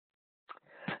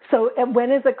 So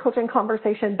when is a coaching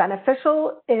conversation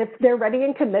beneficial? If they're ready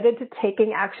and committed to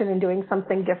taking action and doing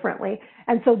something differently.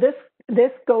 And so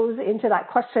this goes into that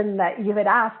question that you had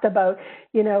asked about,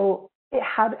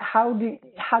 how do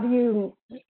you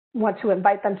want to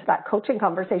invite them to that coaching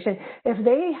conversation? If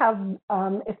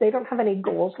they don't have any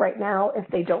goals right now, if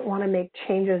they don't want to make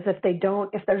changes, if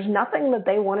there's nothing that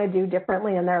they want to do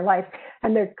differently in their life,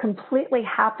 and they're completely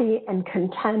happy and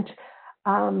content,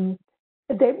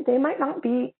 they might not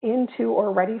be into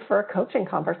or ready for a coaching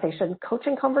conversation.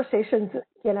 Coaching conversations,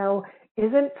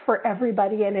 isn't for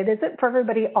everybody, and it isn't for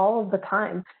everybody all of the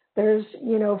time. There's,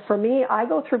 for me, I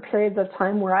go through periods of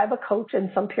time where I have a coach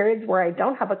and some periods where I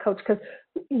don't have a coach, because,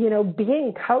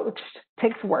 being coached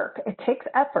takes work. It takes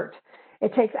effort.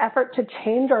 It takes effort to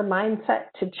change our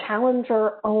mindset, to challenge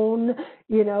our own,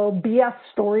 BS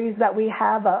stories that we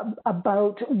have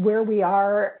about where we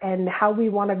are and how we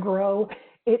want to grow.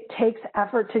 It takes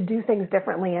effort to do things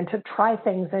differently and to try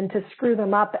things and to screw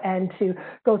them up and to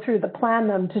go through plan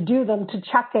them, to do them, to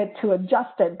check it, to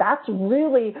adjust it. That's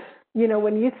really,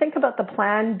 when you think about the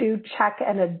plan, do, check,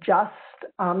 and adjust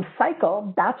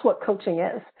cycle, that's what coaching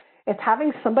is. It's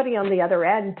having somebody on the other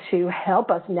end to help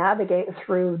us navigate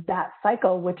through that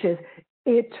cycle, which is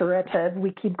iterative.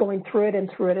 We keep going through it and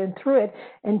through it and through it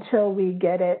until we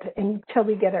get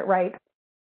it right.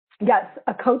 Yes,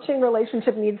 a coaching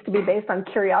relationship needs to be based on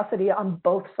curiosity on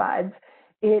both sides.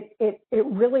 It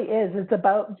really is. It's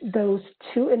about those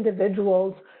two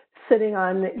individuals sitting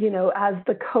on, as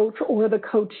the coach or the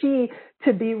coachee,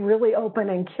 to be really open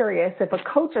and curious. If a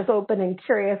coach is open and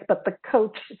curious, but the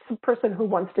person who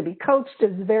wants to be coached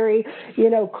is very,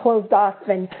 closed off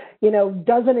and,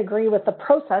 doesn't agree with the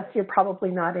process, you're probably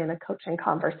not in a coaching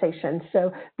conversation.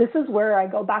 So this is where I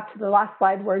go back to the last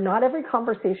slide, where not every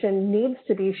conversation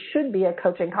should be a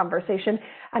coaching conversation,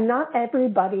 and not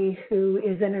everybody who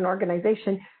is in an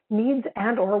organization needs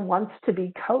and or wants to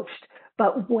be coached.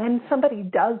 But when somebody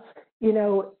does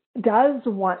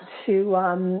want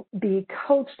to be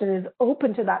coached and is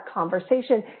open to that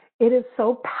conversation, it is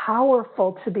so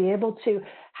powerful to be able to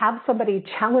have somebody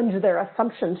challenge their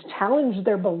assumptions, challenge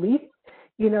their beliefs,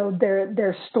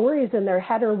 their stories in their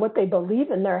head or what they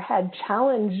believe in their head,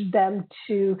 challenge them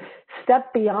to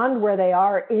step beyond where they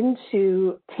are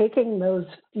into taking those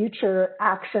future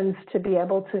actions to be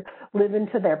able to live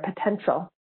into their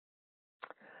potential.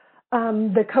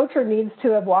 The coacher needs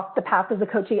to have walked the path as a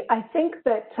coachee. I think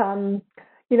that,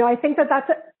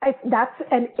 that's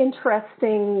an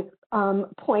interesting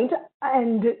point.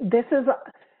 And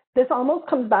this almost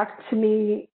comes back to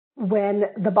me when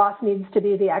the boss needs to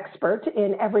be the expert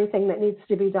in everything that needs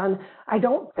to be done. I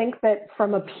don't think that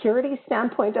from a purity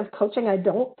standpoint of coaching, I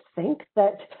don't think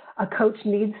that a coach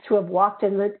needs to have walked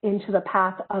into the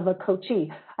path of a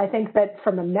coachee. I think that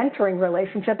from a mentoring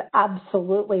relationship,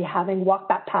 absolutely having walked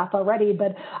that path already,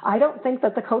 but I don't think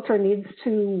that the coacher needs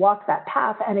to walk that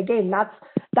path. And again,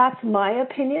 that's my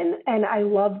opinion. And I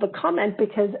love the comment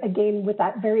because, again, with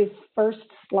that very first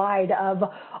slide of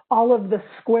all of the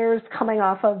squares coming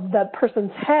off of the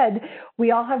person's head,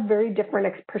 we all have very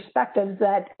different perspectives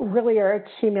that really are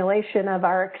accumulation of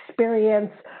our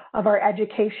experience, of our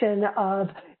education, of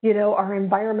our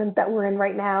environment that we're in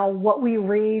right now, what we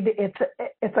read.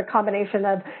 It's a combination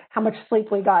of how much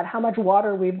sleep we got, how much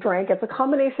water we've drank. It's a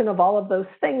combination of all of those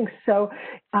things. So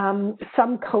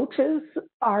some coaches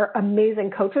are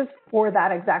amazing coaches for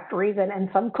that exact reason. And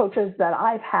some coaches that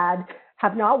I've had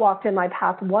have not walked in my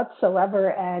path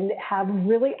whatsoever and have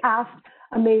really asked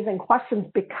amazing questions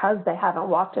because they haven't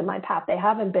walked in my path. They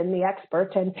haven't been the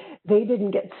expert, and they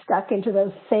didn't get stuck into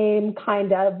those same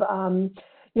kind of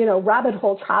rabbit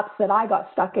hole traps that I got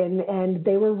stuck in, and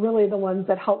they were really the ones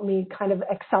that helped me kind of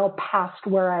excel past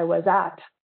where I was at.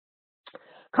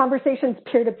 Conversations,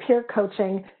 peer-to-peer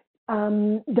coaching.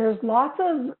 there's lots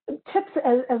of tips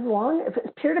as long as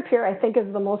peer-to-peer, I think,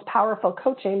 is the most powerful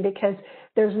coaching because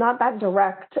there's not that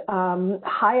direct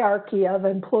hierarchy of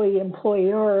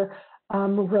employee-employer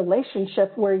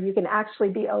relationship where you can actually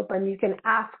be open. You can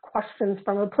ask questions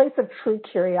from a place of true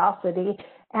curiosity.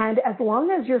 And as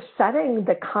long as you're setting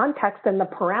the context and the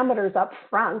parameters up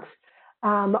front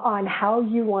on how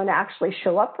you want to actually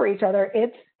show up for each other,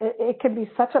 it can be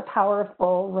such a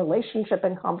powerful relationship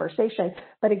and conversation.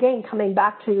 But again, coming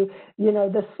back to,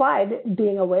 the slide,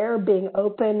 being aware, being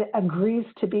open, agrees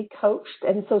to be coached.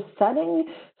 And so setting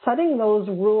those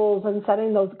rules and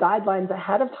setting those guidelines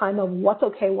ahead of time of what's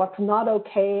okay, what's not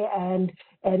okay,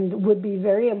 and would be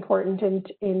very important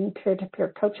in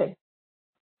peer-to-peer coaching.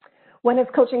 When is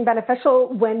coaching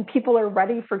beneficial? When people are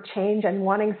ready for change and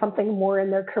wanting something more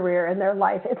in their career, in their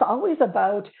life. It's always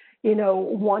about,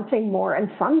 wanting more.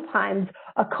 And sometimes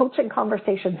a coaching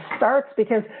conversation starts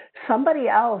because somebody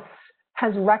else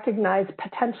has recognized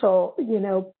potential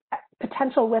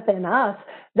within us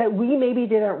that we maybe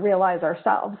didn't realize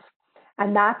ourselves.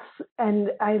 And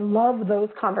I love those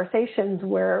conversations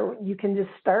where you can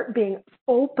just start being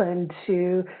open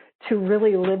to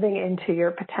really living into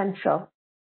your potential.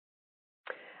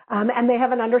 And they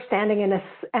have an understanding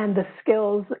and the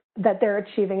skills that they're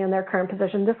achieving in their current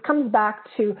position. This comes back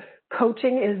to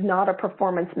coaching is not a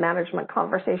performance management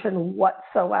conversation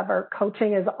whatsoever.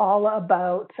 Coaching is all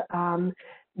about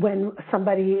when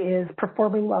somebody is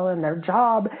performing well in their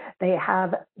job, they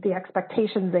have the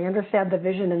expectations, they understand the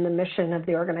vision and the mission of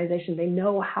the organization. They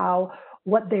know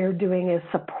what they're doing is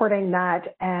supporting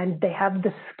that, and they have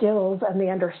the skills and the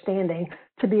understanding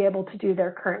to be able to do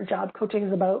their current job. Coaching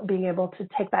is about being able to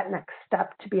take that next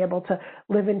step to be able to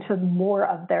live into more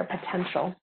of their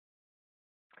potential.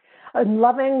 I'm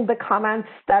loving the comments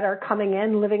that are coming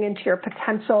in, living into your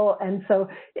potential. And so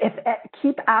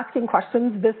keep asking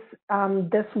questions.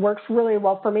 This works really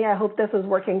well for me. I hope this is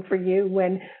working for you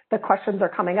when the questions are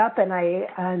coming up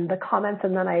and the comments,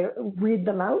 and then I read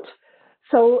them out.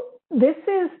 So this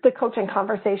is the coaching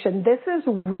conversation. This is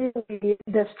really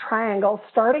this triangle.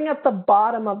 Starting at the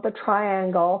bottom of the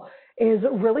triangle is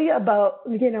really about,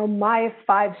 my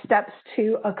 5 steps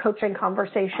to a coaching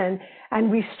conversation.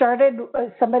 And we started,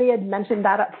 somebody had mentioned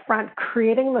that up front,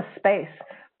 creating the space.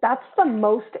 That's the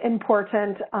most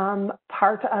important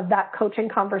part of that coaching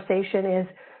conversation is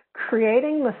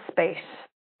creating the space.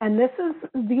 And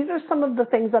these are some of the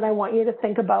things that I want you to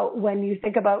think about when you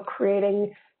think about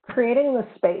creating the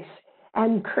space.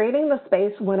 And creating the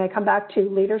space, when I come back to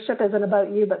leadership isn't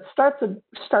about you, but starts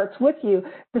with you.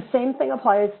 The same thing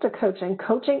applies to coaching.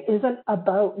 Coaching isn't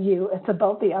about you. It's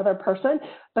about the other person,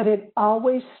 but it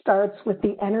always starts with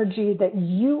the energy that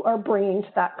you are bringing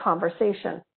to that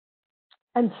conversation.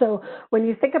 And so when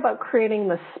you think about creating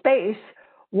the space,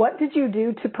 what did you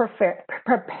do to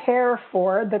prepare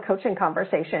for the coaching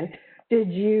conversation? Did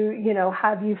you,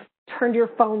 have you turned your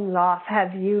phones off?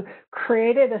 Have you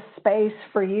created a space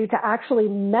for you to actually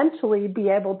mentally be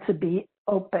able to be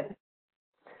open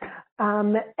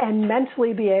and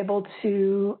mentally be able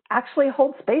to actually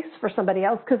hold space for somebody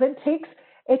else? Because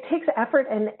it takes effort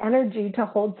and energy to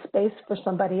hold space for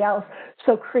somebody else.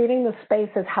 So creating the space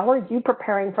is how are you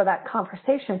preparing for that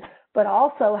conversation, but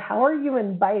also how are you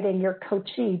inviting your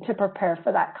coachee to prepare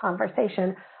for that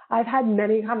conversation? I've had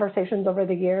many conversations over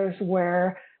the years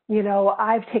where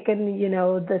I've taken,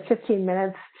 the 15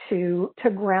 minutes to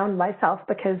ground myself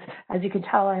because, as you can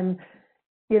tell, I'm,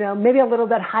 maybe a little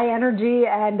bit high energy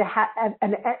and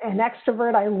an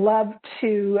extrovert. I love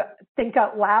to think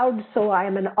out loud, so I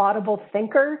am an audible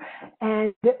thinker.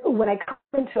 And when I come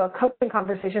into a coaching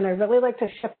conversation, I really like to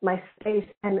shift my space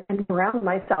and ground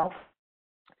myself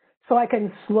so I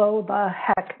can slow the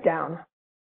heck down.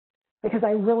 Because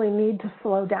I really need to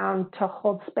slow down to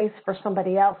hold space for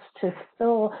somebody else to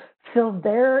fill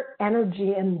their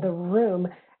energy in the room.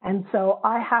 And so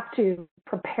I have to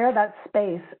prepare that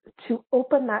space to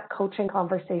open that coaching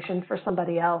conversation for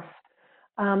somebody else.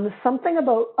 Something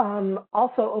about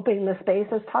also opening the space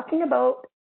is talking about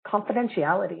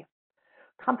confidentiality.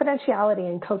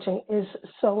 Confidentiality in coaching is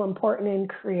so important in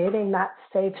creating that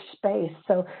safe space.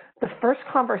 So the first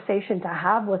conversation to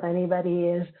have with anybody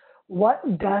is, what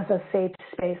does a safe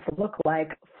space look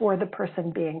like for the person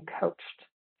being coached?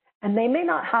 And they may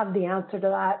not have the answer to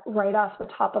that right off the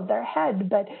top of their head,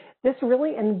 but this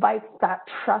really invites that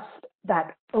trust,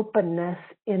 that openness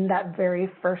in that very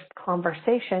first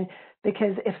conversation,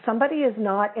 because if somebody is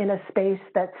not in a space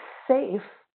that's safe,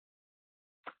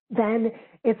 then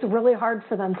it's really hard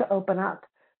for them to open up,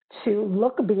 to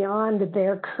look beyond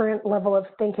their current level of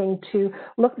thinking, to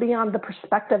look beyond the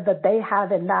perspective that they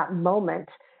have in that moment.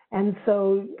 And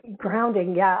so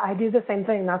grounding, yeah, I do the same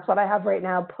thing. That's what I have right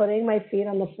now, putting my feet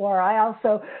on the floor. I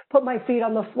also put my feet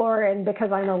on the floor, and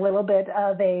because I'm a little bit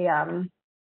of a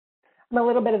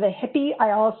hippie,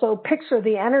 I also picture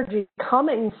the energy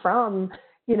coming from,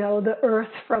 the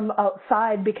earth from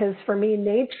outside, because for me,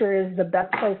 nature is the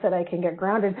best place that I can get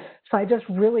grounded. So I just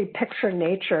really picture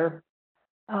nature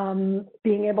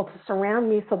being able to surround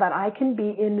me so that I can be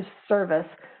in service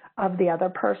of the other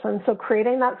person. So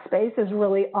creating that space is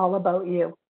really all about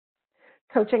you.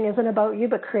 Coaching isn't about you,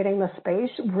 but creating the space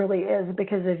really is,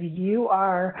 because if you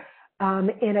are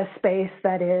in a space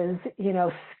that is,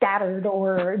 scattered,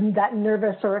 or that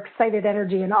nervous or excited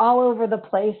energy and all over the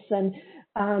place, and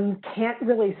can't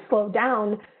really slow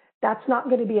down, that's not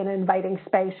going to be an inviting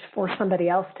space for somebody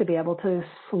else to be able to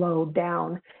slow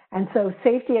down. And so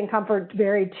safety and comfort,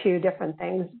 very two different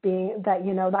things, being that,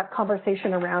 that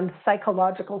conversation around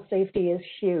psychological safety is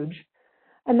huge.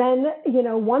 And then,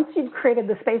 once you've created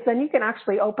the space, then you can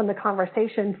actually open the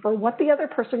conversation for what the other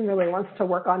person really wants to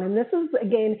work on. And this is,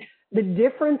 again, the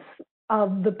difference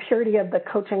of the purity of the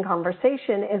coaching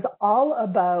conversation is all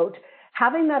about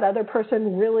having that other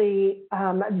person really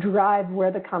drive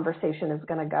where the conversation is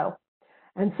going to go.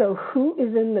 And so who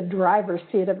is in the driver's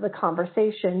seat of the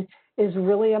conversation is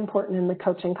really important in the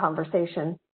coaching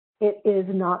conversation. It is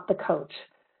not the coach.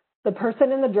 The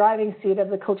person in the driving seat of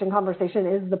the coaching conversation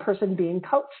is the person being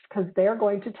coached, because they're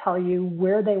going to tell you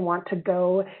where they want to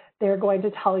go. They're going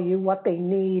to tell you what they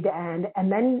need. And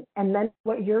then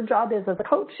what your job is as a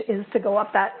coach is to go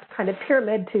up that kind of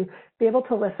pyramid to be able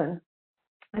to listen.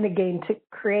 And again, to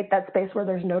create that space where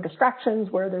there's no distractions,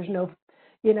 where there's no,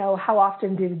 how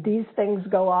often do these things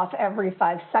go off every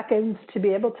 5 seconds, to be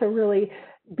able to really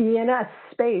be in a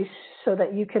space so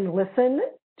that you can listen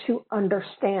to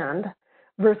understand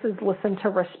versus listen to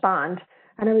respond.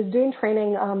 And I was doing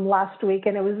training last week,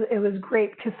 and it was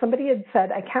great, because somebody had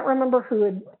said, I can't remember who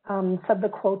had said the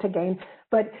quote again,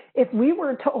 but if we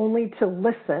were to only to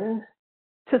listen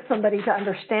to somebody to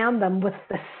understand them with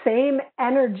the same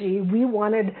energy we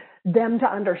wanted them to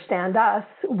understand us,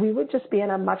 we would just be in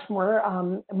a much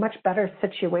better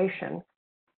situation.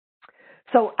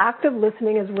 So active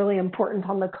listening is really important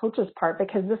on the coach's part,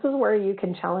 because this is where you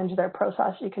can challenge their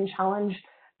process. You can challenge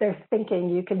their thinking.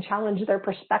 You can challenge their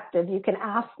perspective. You can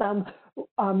ask them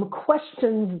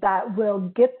questions that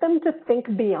will get them to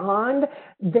think beyond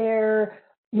their,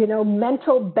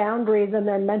 mental boundaries and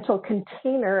their mental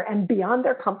container, and beyond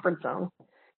their comfort zone.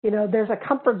 There's a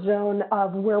comfort zone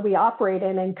of where we operate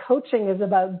in, and coaching is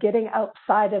about getting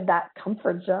outside of that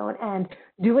comfort zone and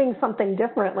doing something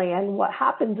differently. And what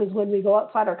happens is when we go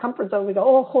outside our comfort zone, we go,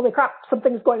 oh, holy crap,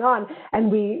 something's going on,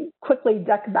 and we quickly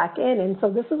duck back in. And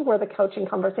so this is where the coaching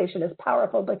conversation is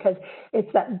powerful, because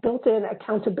it's that built-in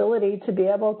accountability to be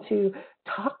able to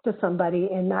talk to somebody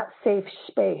in that safe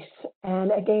space.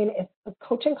 And again, it's a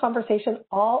coaching conversation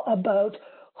all about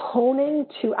honing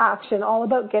to action, all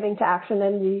about getting to action.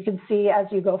 And you can see as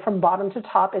you go from bottom to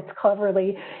top, it's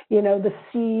cleverly, the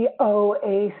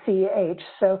COACH.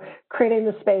 So creating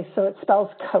the space. So it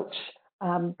spells coach.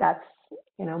 That's,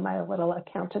 my little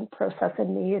accountant process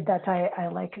in me that I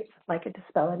like it to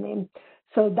spell a name.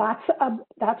 So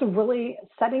that's really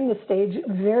setting the stage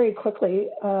very quickly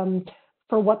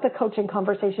for what the coaching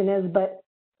conversation is. But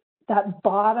that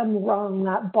bottom rung,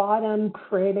 that bottom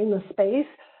creating the space,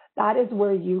 that is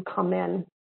where you come in.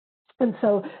 And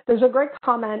so there's a great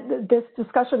comment. This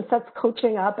discussion sets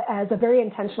coaching up as a very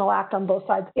intentional act on both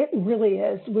sides. It really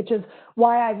is, which is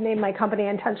why I've named my company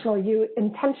Intentional You.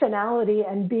 Intentionality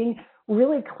and being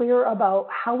really clear about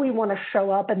how we want to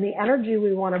show up and the energy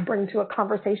we want to bring to a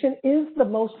conversation is the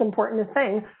most important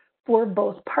thing for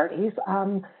both parties.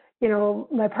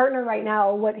 My partner right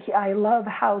now, I love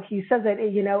how he says it,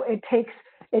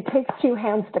 it takes two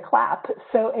hands to clap.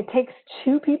 So it takes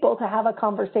two people to have a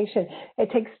conversation.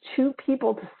 It takes two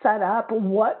people to set up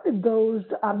what those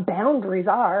boundaries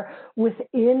are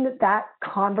within that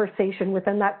conversation,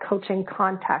 within that coaching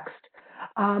context.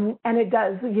 And it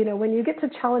does, when you get to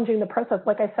challenging the process,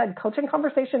 like I said, coaching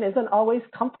conversation isn't always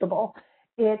comfortable.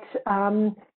 It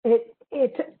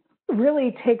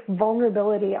really takes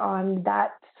vulnerability on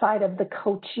that side of the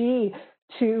coachee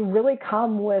to really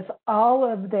come with all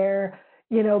of their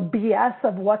BS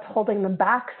of what's holding them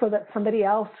back, so that somebody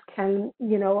else can,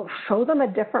 show them a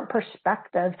different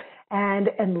perspective and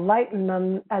enlighten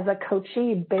them as a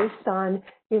coachee based on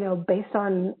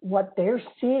what they're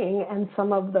seeing and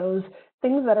some of those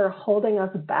things that are holding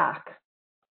us back.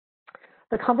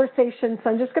 the conversation, so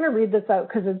I'm just going to read this out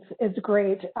because it's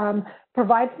great.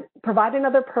 Provide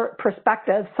another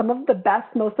perspective. Some of the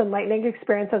best, most enlightening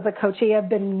experience as a coachee have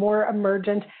been more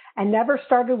emergent and never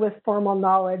started with formal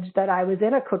knowledge that I was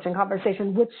in a coaching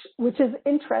conversation, which is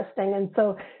interesting. And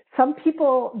so some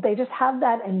people, they just have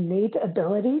that innate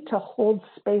ability to hold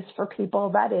space for people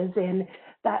that is in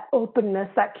that openness,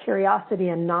 that curiosity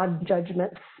and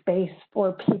non-judgment space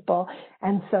for people.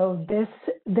 And so this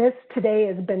today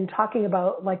has been talking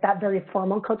about like that very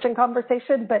formal coaching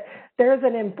conversation, but there's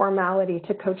an informality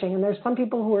to coaching. And there's some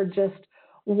people who are just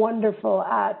wonderful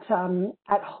at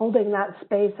holding that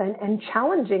space and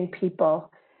challenging people.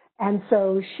 And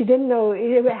so she didn't know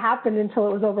it would happen until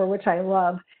it was over, which I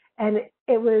love. And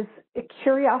it was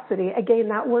curiosity. Again,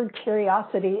 that word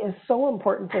curiosity is so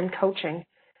important in coaching.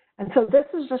 And so this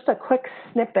is just a quick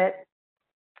snippet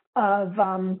of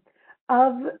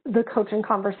the coaching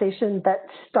conversation that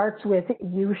starts with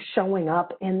you showing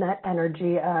up in that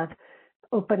energy of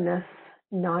openness,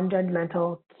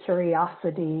 non-judgmental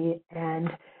curiosity, and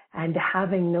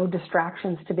having no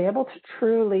distractions to be able to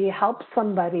truly help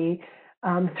somebody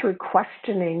through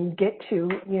questioning get to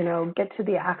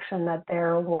the action that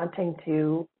they're wanting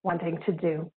to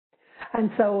do. And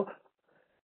so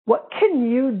what can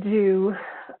you do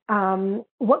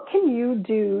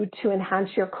to enhance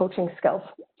your coaching skills?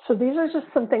 So these are just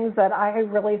some things that I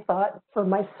really thought for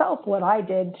myself what I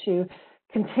did to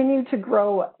continue to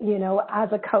grow, as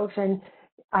a coach. And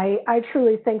I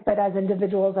truly think that as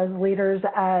individuals, as leaders,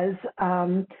 as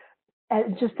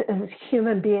just as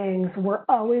human beings, we're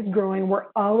always growing, we're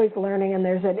always learning, and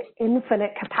there's an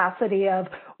infinite capacity of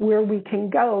where we can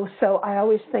go. So I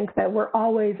always think that we're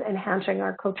always enhancing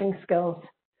our coaching skills.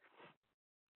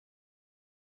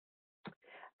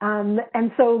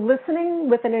 And so listening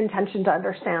with an intention to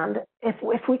understand, if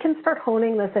we can start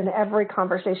honing this in every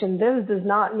conversation,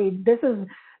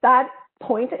 that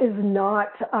point is not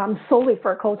solely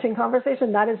for a coaching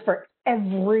conversation. That is for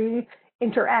every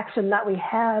interaction that we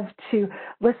have, to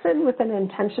listen with an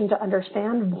intention to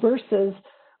understand versus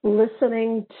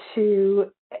listening to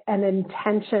an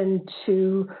intention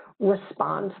to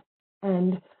respond.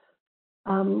 And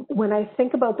when I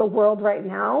think about the world right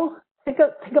now, think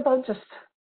about just,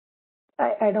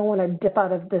 I don't want to dip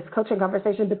out of this coaching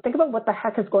conversation, but think about what the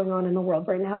heck is going on in the world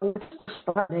right now.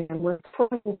 And we're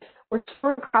throwing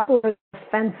crap over the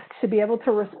fence to be able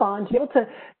to respond, to be able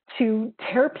to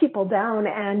tear people down.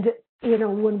 And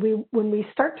when we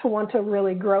start to want to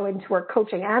really grow into our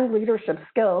coaching and leadership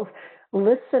skills,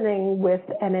 listening with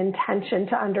an intention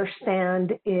to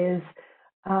understand is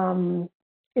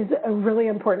a really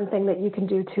important thing that you can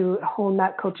do to hone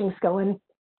that coaching skill. And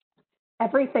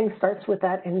everything starts with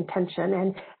that intention.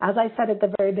 And as I said at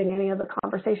the very beginning of the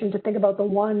conversation, to think about the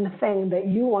one thing that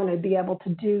you want to be able to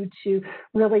do to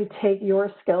really take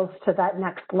your skills to that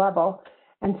next level.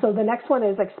 And so the next one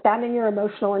is expanding your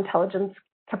emotional intelligence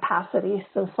capacity.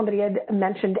 So somebody had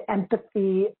mentioned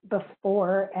empathy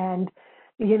before, and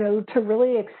to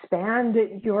really expand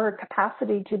your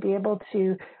capacity to be able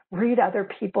to read other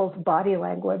people's body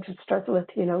language. It starts with,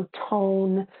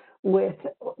 tone, with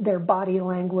their body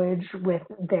language, with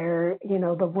their,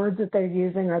 the words that they're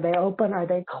using. Are they open? Are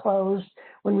they closed?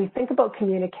 When we think about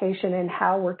communication and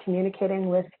how we're communicating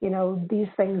with, these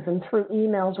things and through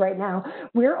emails right now,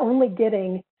 we're only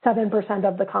getting 7%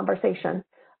 of the conversation.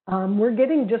 We're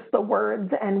getting just the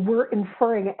words, and we're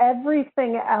inferring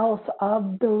everything else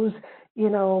of those,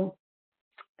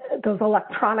 those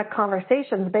electronic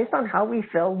conversations based on how we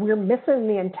feel. We're missing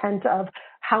the intent of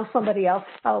how somebody else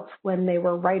felt when they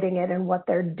were writing it and what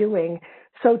they're doing.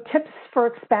 So tips for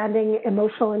expanding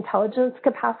emotional intelligence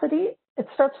capacity, it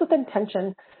starts with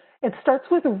intention. It starts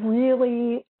with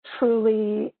really,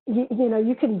 truly,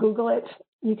 you can Google it.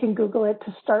 You can Google it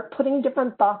to start putting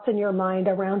different thoughts in your mind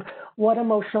around what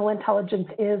emotional intelligence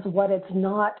is, what it's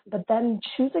not, but then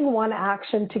choosing one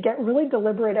action to get really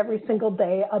deliberate every single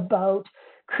day about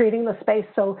creating the space.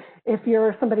 So if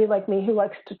you're somebody like me who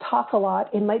likes to talk a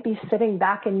lot, it might be sitting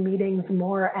back in meetings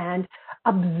more and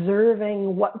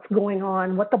observing what's going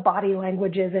on, what the body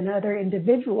language is in other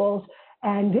individuals,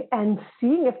 and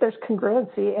seeing if there's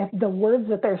congruency, if the words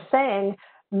that they're saying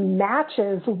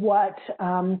matches what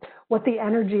the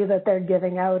energy that they're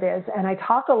giving out is. And I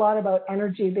talk a lot about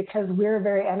energy because we're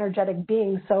very energetic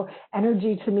beings. So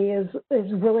energy to me is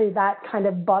really that kind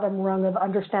of bottom rung of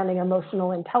understanding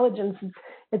emotional intelligence.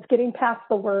 It's getting past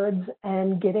the words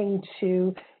and getting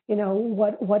to,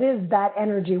 what is that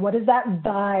energy? What is that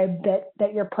vibe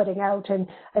that you're putting out? And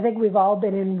I think we've all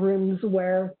been in rooms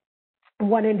where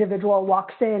one individual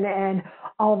walks in and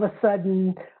all of a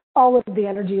sudden all of the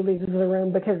energy leaves the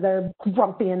room because they're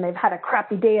grumpy and they've had a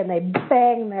crappy day and they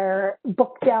bang their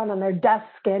book down on their desk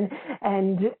and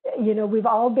you know, we've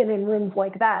all been in rooms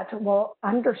like that. Well,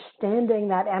 understanding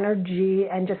that energy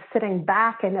and just sitting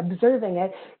back and observing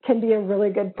it can be a really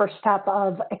good first step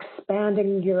of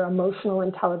expanding your emotional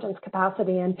intelligence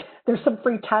capacity. And there's some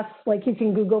free tests, like you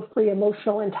can Google free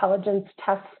emotional intelligence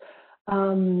tests,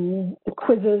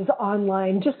 quizzes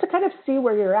online, just to kind of see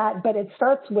where you're at. But it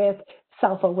starts with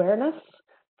self-awareness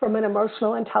from an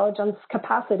emotional intelligence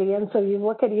capacity. And so you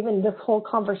look at even this whole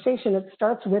conversation, it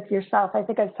starts with yourself. I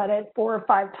think I've said it 4 or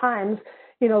 5 times.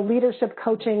 You know, leadership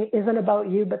coaching isn't about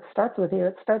you, but starts with you.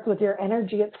 It starts with your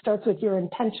energy. It starts with your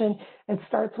intention. It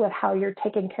starts with how you're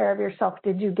taking care of yourself.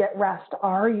 Did you get rest?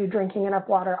 Are you drinking enough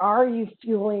water? Are you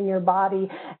fueling your body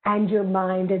and your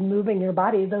mind and moving your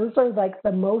body? Those are like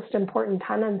the most important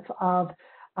tenets of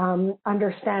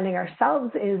understanding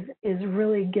ourselves, is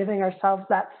really giving ourselves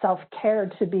that self-care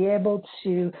to be able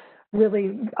to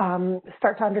really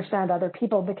start to understand other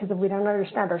people, because if we don't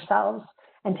understand ourselves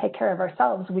and take care of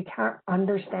ourselves, we can't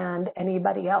understand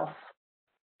anybody else.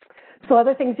 So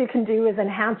other things you can do is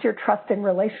enhance your trust in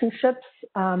relationships,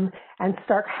 and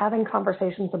start having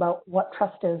conversations about what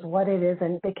trust is, what it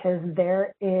isn't, because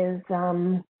there is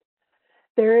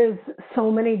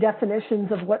so many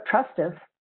definitions of what trust is.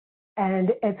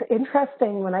 And it's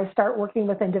interesting when I start working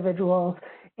with individuals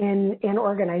in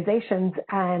organizations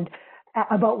and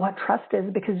about what trust is,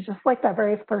 because just like that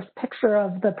very first picture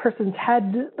of the person's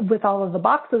head with all of the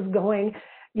boxes going,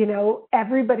 you know,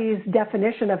 everybody's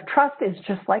definition of trust is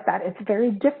just like that. It's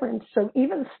very different. So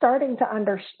even starting to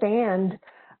understand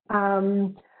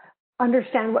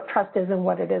what trust is and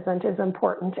what it isn't is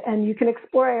important. And you can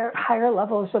explore higher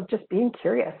levels of just being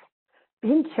curious.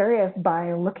 Being curious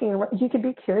by looking around. You could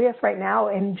be curious right now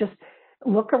and just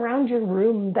look around your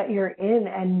room that you're in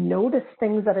and notice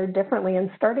things that are differently, and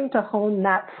starting to hone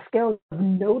that skill of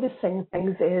noticing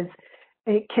things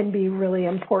it can be really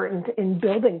important in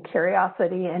building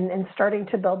curiosity and starting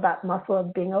to build that muscle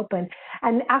of being open,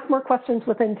 and ask more questions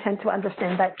with intent to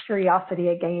understand that curiosity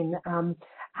again.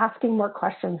 Asking more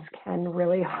questions can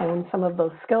really hone some of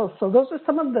those skills. So those are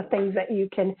some of the things that you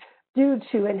can do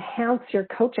to enhance your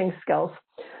coaching skills.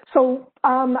 So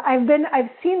I've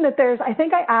seen that I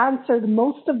think I answered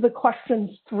most of the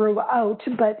questions throughout,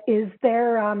 but is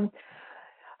there, I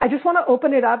just want to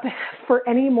open it up for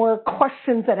any more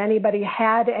questions that anybody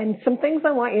had. And some things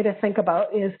I want you to think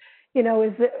about is, you know,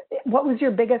 what was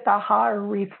your biggest aha or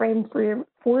reframe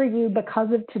for you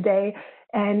because of today?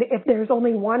 And if there's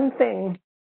only one thing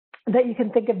that you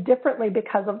can think of differently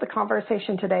because of the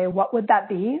conversation today, what would that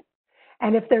be?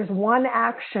 And if there's one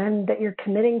action that you're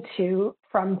committing to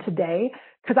from today,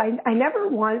 because I never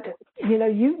want, you know,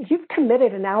 you've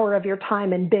committed an hour of your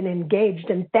time and been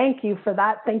engaged, and thank you for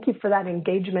that. Thank you for that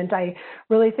engagement. I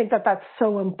really think that that's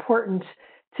so important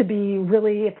to be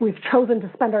really, if we've chosen to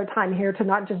spend our time here, to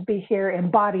not just be here in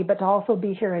body, but to also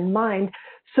be here in mind.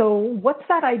 So what's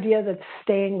that idea that's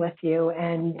staying with you?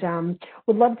 And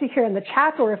would love to hear in the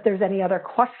chat, or if there's any other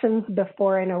questions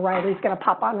before. I know Riley's going to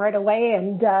pop on right away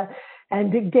and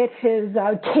get his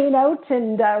cane out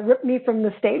and rip me from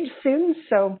the stage soon.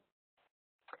 So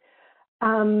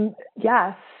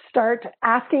start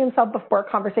asking himself before a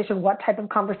conversation, what type of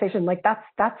conversation, like that's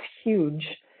huge.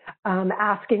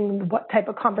 Asking what type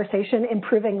of conversation,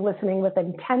 improving listening with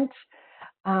intent.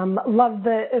 Love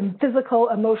the physical,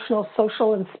 emotional,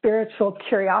 social, and spiritual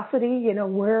curiosity. You know,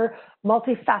 we're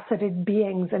multifaceted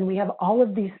beings, and we have all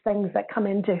of these things that come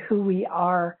into who we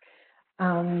are.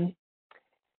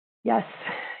 Yes,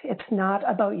 it's not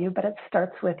about you, but it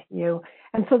starts with you.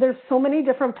 And so there's so many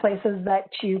different places that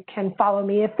you can follow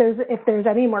me. If there's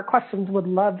any more questions, would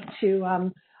love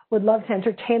to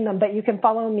entertain them. But you can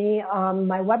follow me.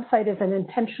 My website is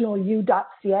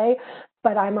intentionalyou.ca,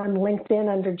 but I'm on LinkedIn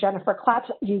under Jennifer Klatt.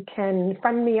 You can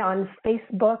friend me on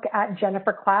Facebook at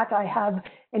Jennifer Klatt. I have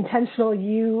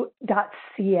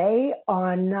intentionalyou.ca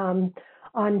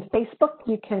on Facebook.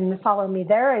 You can follow me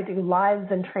there. I do lives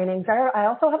and trainings there. I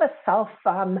also have a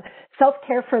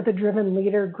self-care for the driven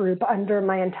leader group under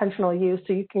my Intentional You.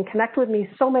 So you can connect with me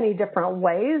so many different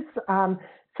ways.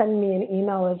 Send me an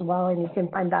email as well, and you can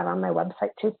find that on my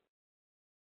website too.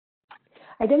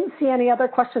 I didn't see any other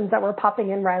questions that were popping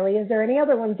in, Riley. Is there any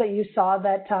other ones that you saw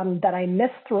that I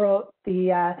missed throughout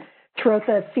the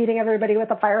feeding everybody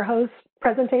with a fire hose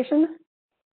presentation?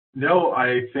 No,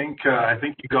 I think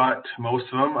you got most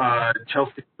of them.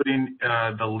 Chelsea's putting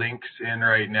the links in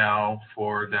right now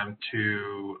for them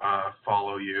to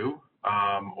follow you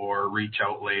or reach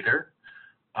out later.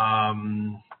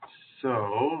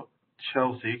 So,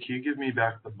 Chelsea, can you give me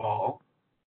back the ball?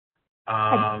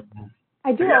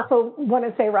 I do also want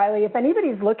to say, Riley, if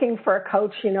anybody's looking for a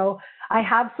coach, I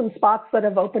have some spots that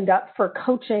have opened up for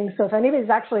coaching. So if anybody's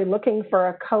actually looking for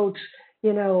a coach,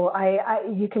 you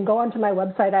can go onto my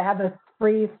website. I have a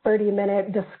free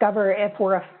 30-minute discover if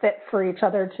we're a fit for each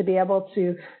other to be able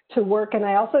to work. And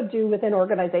I also do within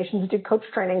organizations do coach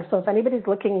training. So if anybody's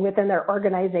looking within their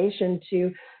organization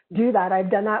to do that,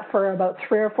 I've done that for about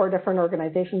 3 or 4 different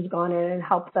organizations, gone in and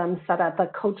helped them set up a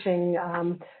coaching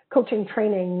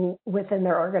training within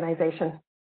their organization.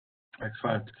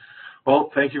 Excellent.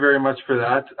 Well, thank you very much for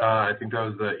that. I think that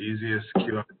was the easiest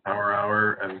QI Power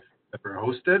Hour I've ever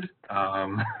hosted.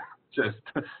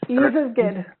 Ease is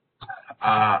good.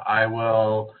 I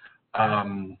will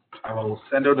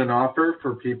send out an offer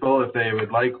for people if they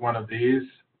would like one of these.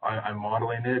 I'm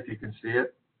modeling it, if you can see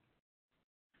it.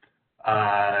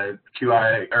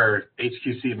 QI or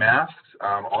HQC masks.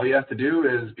 All you have to do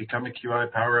is become a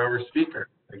QI Power Hour speaker,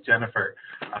 like Jennifer.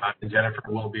 And Jennifer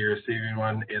will be receiving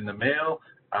one in the mail.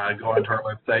 Go onto our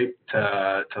website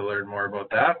to learn more about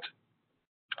that.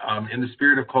 In the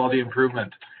spirit of quality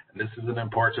improvement, and this is an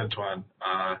important one.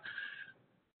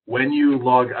 When you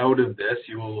log out of this,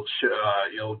 you'll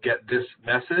get this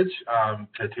message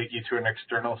to take you to an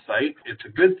external site. It's a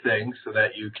good thing so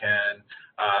that you can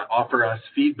offer us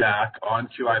feedback on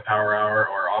QI Power Hour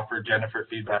or offer Jennifer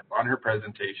feedback on her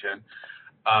presentation.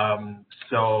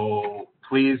 So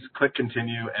please click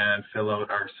continue and fill out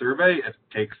our survey. It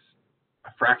takes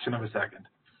a fraction of a second.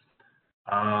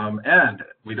 And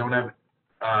we don't have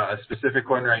a specific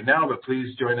one right now, but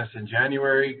please join us in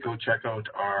January. Go check out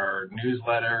our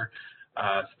newsletter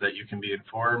so that you can be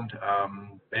informed.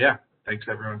 But yeah, thanks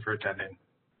everyone for attending.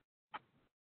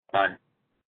 Bye.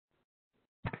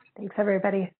 Thanks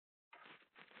everybody.